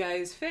dead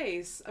guy's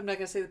face. I'm not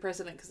going to say the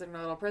president because they're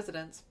not all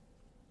presidents.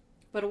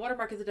 But a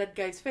watermark of the dead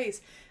guy's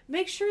face.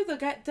 Make sure the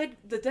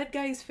dead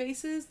guy's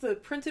faces, the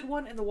printed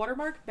one and the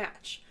watermark,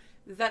 match.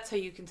 That's how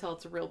you can tell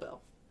it's a real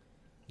bill.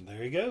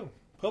 There you go.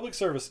 Public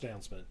service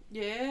announcement.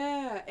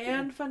 Yeah.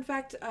 And fun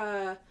fact,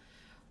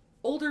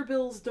 older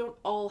bills don't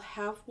all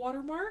have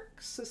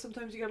watermarks, so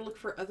sometimes you gotta look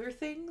for other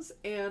things.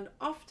 And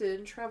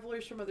often,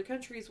 travelers from other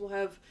countries will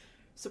have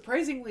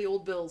surprisingly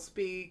old bills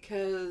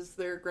because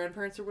their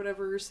grandparents or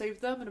whatever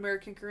saved them, and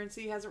American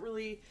currency hasn't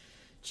really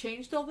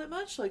changed all that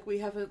much. Like, we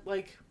haven't,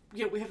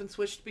 we haven't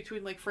switched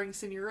between, like,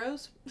 francs and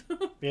euros.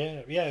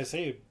 Yeah, I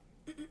say,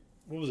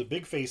 what was it?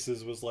 Big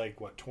Faces was,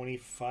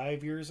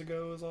 25 years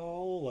ago is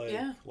all?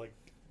 Like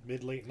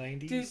mid-late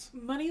 90s? Dude,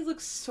 money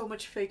looks so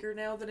much faker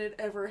now than it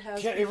ever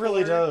has Yeah, before. it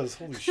really does.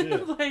 Holy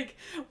shit.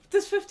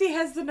 This 50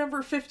 has the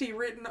number 50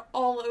 written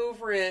all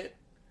over it.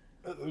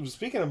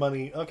 Speaking of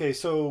money, okay,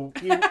 so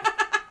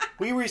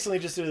we recently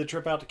just did a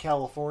trip out to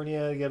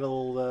California to get a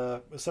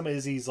little, some of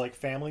Izzy's,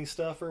 family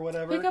stuff or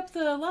whatever. Pick up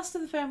the last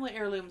of the family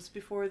heirlooms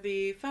before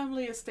the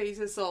family estate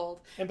is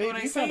sold. And babe,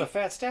 you found a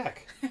fat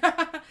stack.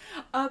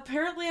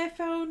 Apparently I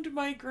found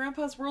my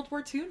grandpa's World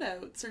War II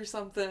notes or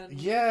something.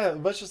 Yeah, a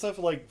bunch of stuff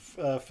like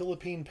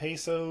Philippine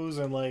pesos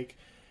and look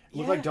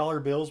like dollar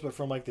bills, but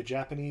from the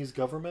Japanese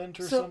government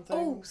or something.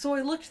 Oh, so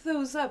I looked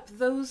those up.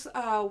 Those,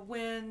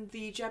 when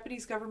the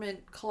Japanese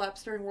government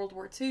collapsed during World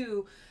War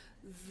II,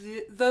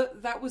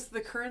 that was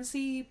the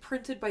currency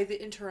printed by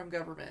the interim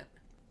government.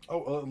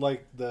 Oh,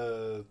 like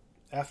the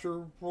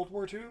after World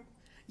War II?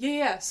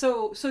 Yeah.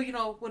 So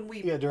when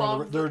we during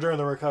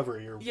the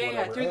recovery or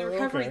whatever. During the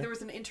recovery, okay. there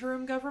was an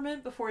interim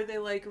government before they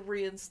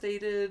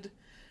reinstated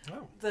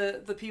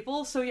the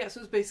people. So it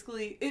was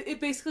basically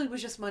it basically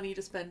was just money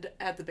to spend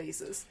at the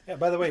bases. Yeah.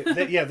 By the way,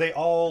 they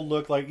all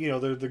look like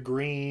they're the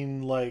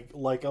green look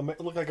like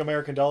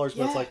American dollars,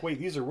 but it's wait,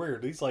 these are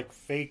weird. These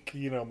fake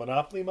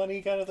Monopoly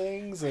money kind of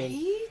things, and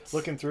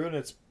looking through and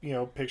it's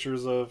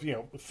pictures of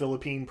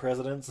Philippine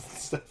presidents and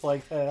stuff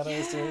like that. Yeah. I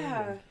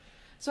assume.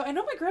 So I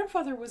know my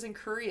grandfather was in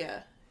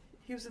Korea.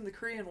 He was in the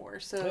Korean War.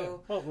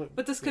 So,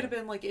 but this could have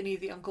been any of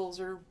the uncles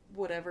or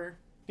whatever.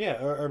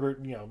 Yeah, or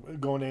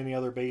going to any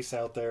other base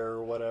out there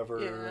or whatever,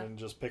 and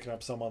just picking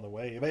up some on the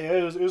way. But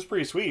it was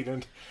pretty sweet,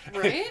 and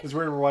right? It's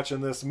weird. We're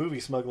watching this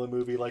smuggling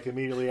movie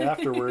immediately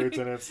afterwards,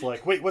 and it's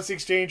wait, what's the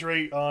exchange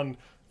rate on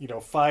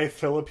 5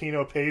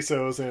 Filipino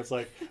pesos? And it's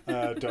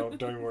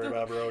don't even worry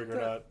about it,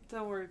 bro.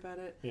 Don't worry about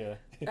it. Yeah,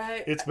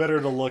 it's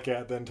better to look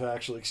at than to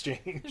actually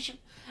exchange.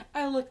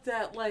 I looked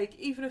at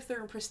even if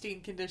they're in pristine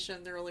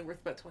condition, they're only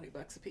worth about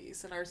 $20 a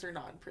piece, and ours are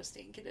not in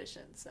pristine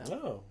condition.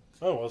 So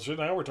well, shit.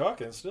 Now we're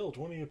talking still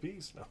 20 a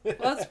piece. No.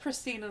 Well, that's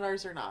pristine, and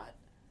ours are not.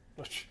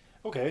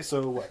 Okay,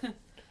 so what?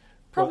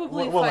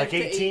 Probably what 5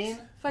 18?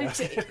 to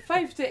 8.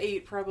 5 to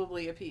 8,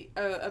 probably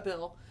a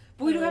bill.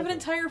 But we don't have an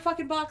entire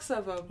fucking box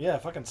of them. Yeah,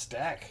 fucking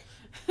stack.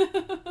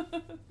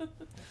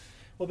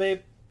 Well,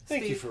 babe,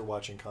 thank you for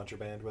watching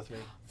Contraband with me.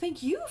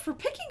 Thank you for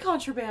picking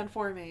Contraband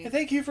for me. And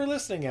thank you for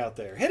listening out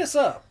there. Hit us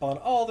up on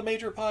all the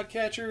major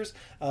podcatchers,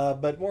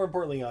 but more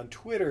importantly on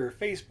Twitter,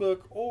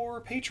 Facebook,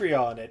 or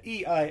Patreon at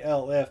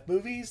EILF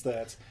Movies.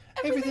 That's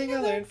Everything I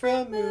Learned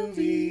from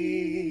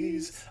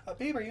Movies.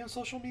 Babe, are you on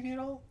social media at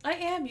all? I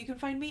am. You can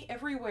find me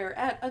everywhere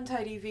at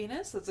Untidy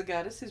Venus. That's a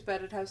goddess who's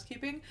bad at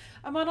housekeeping.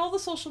 I'm on all the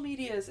social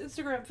medias,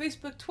 Instagram,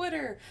 Facebook,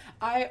 Twitter.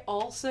 I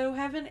also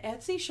have an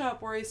Etsy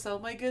shop where I sell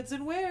my goods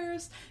and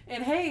wares.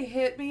 And hey,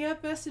 hit me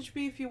up, message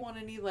me if you want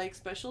any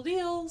special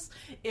deals.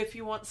 If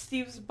you want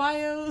Steve's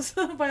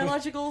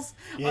biologicals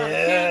on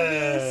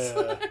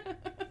canvas.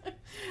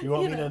 You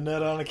want me to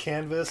nut on a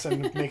canvas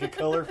and make it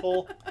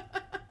colorful?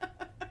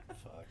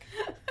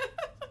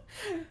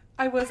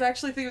 I was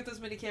actually thinking with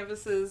those mini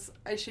canvases,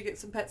 I should get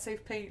some pet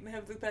safe paint and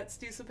have the pets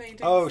do some painting.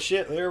 Oh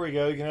shit, there we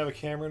go. You can have a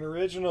Cameron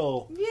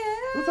original. Yeah.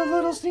 With the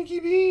little stinky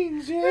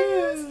beans,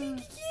 yeah.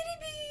 Stinky kitty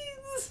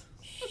beans.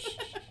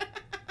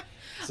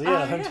 So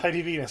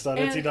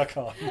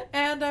untidyvenus.etsy.com.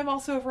 And I'm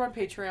also over on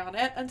Patreon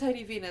at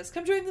Untidy Venus.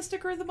 Come join the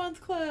Sticker of the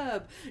Month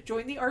Club.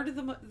 Join the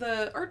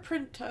art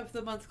print of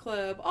the month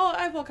club.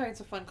 I have all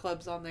kinds of fun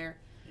clubs on there.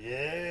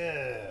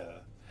 Yeah.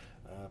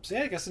 So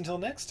yeah, I guess until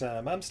next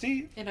time, I'm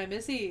Steve. And I'm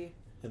Izzy.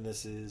 And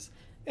this is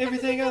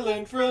Everything I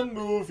Learned from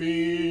Movies.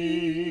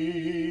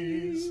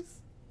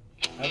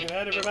 Have a good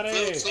night, everybody.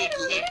 Felt so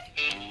good.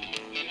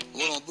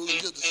 Well, I'm really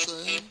get the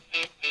same.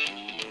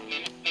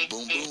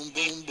 Boom, boom,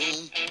 boom,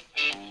 boom.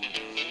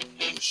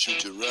 Gonna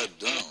shoot you right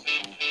down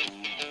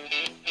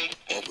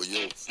off of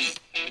your feet.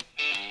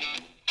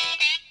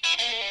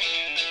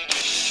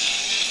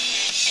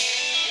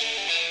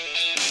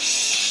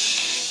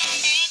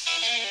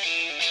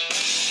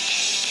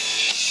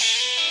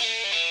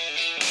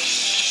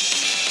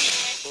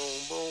 Boom,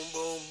 boom,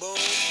 boom, boom.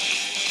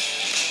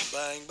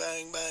 Bang,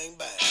 bang, bang,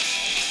 bang.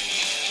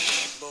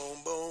 Boom,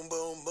 boom,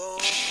 boom, boom.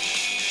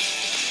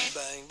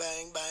 Bang,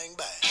 bang, bang,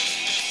 bang.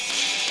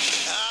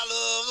 I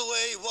love the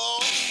way you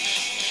walk,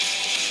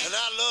 and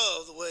I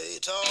love the way you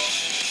talk.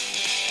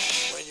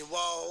 When you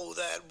walk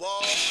that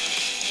walk,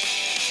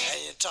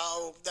 and you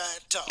talk that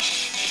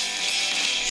talk.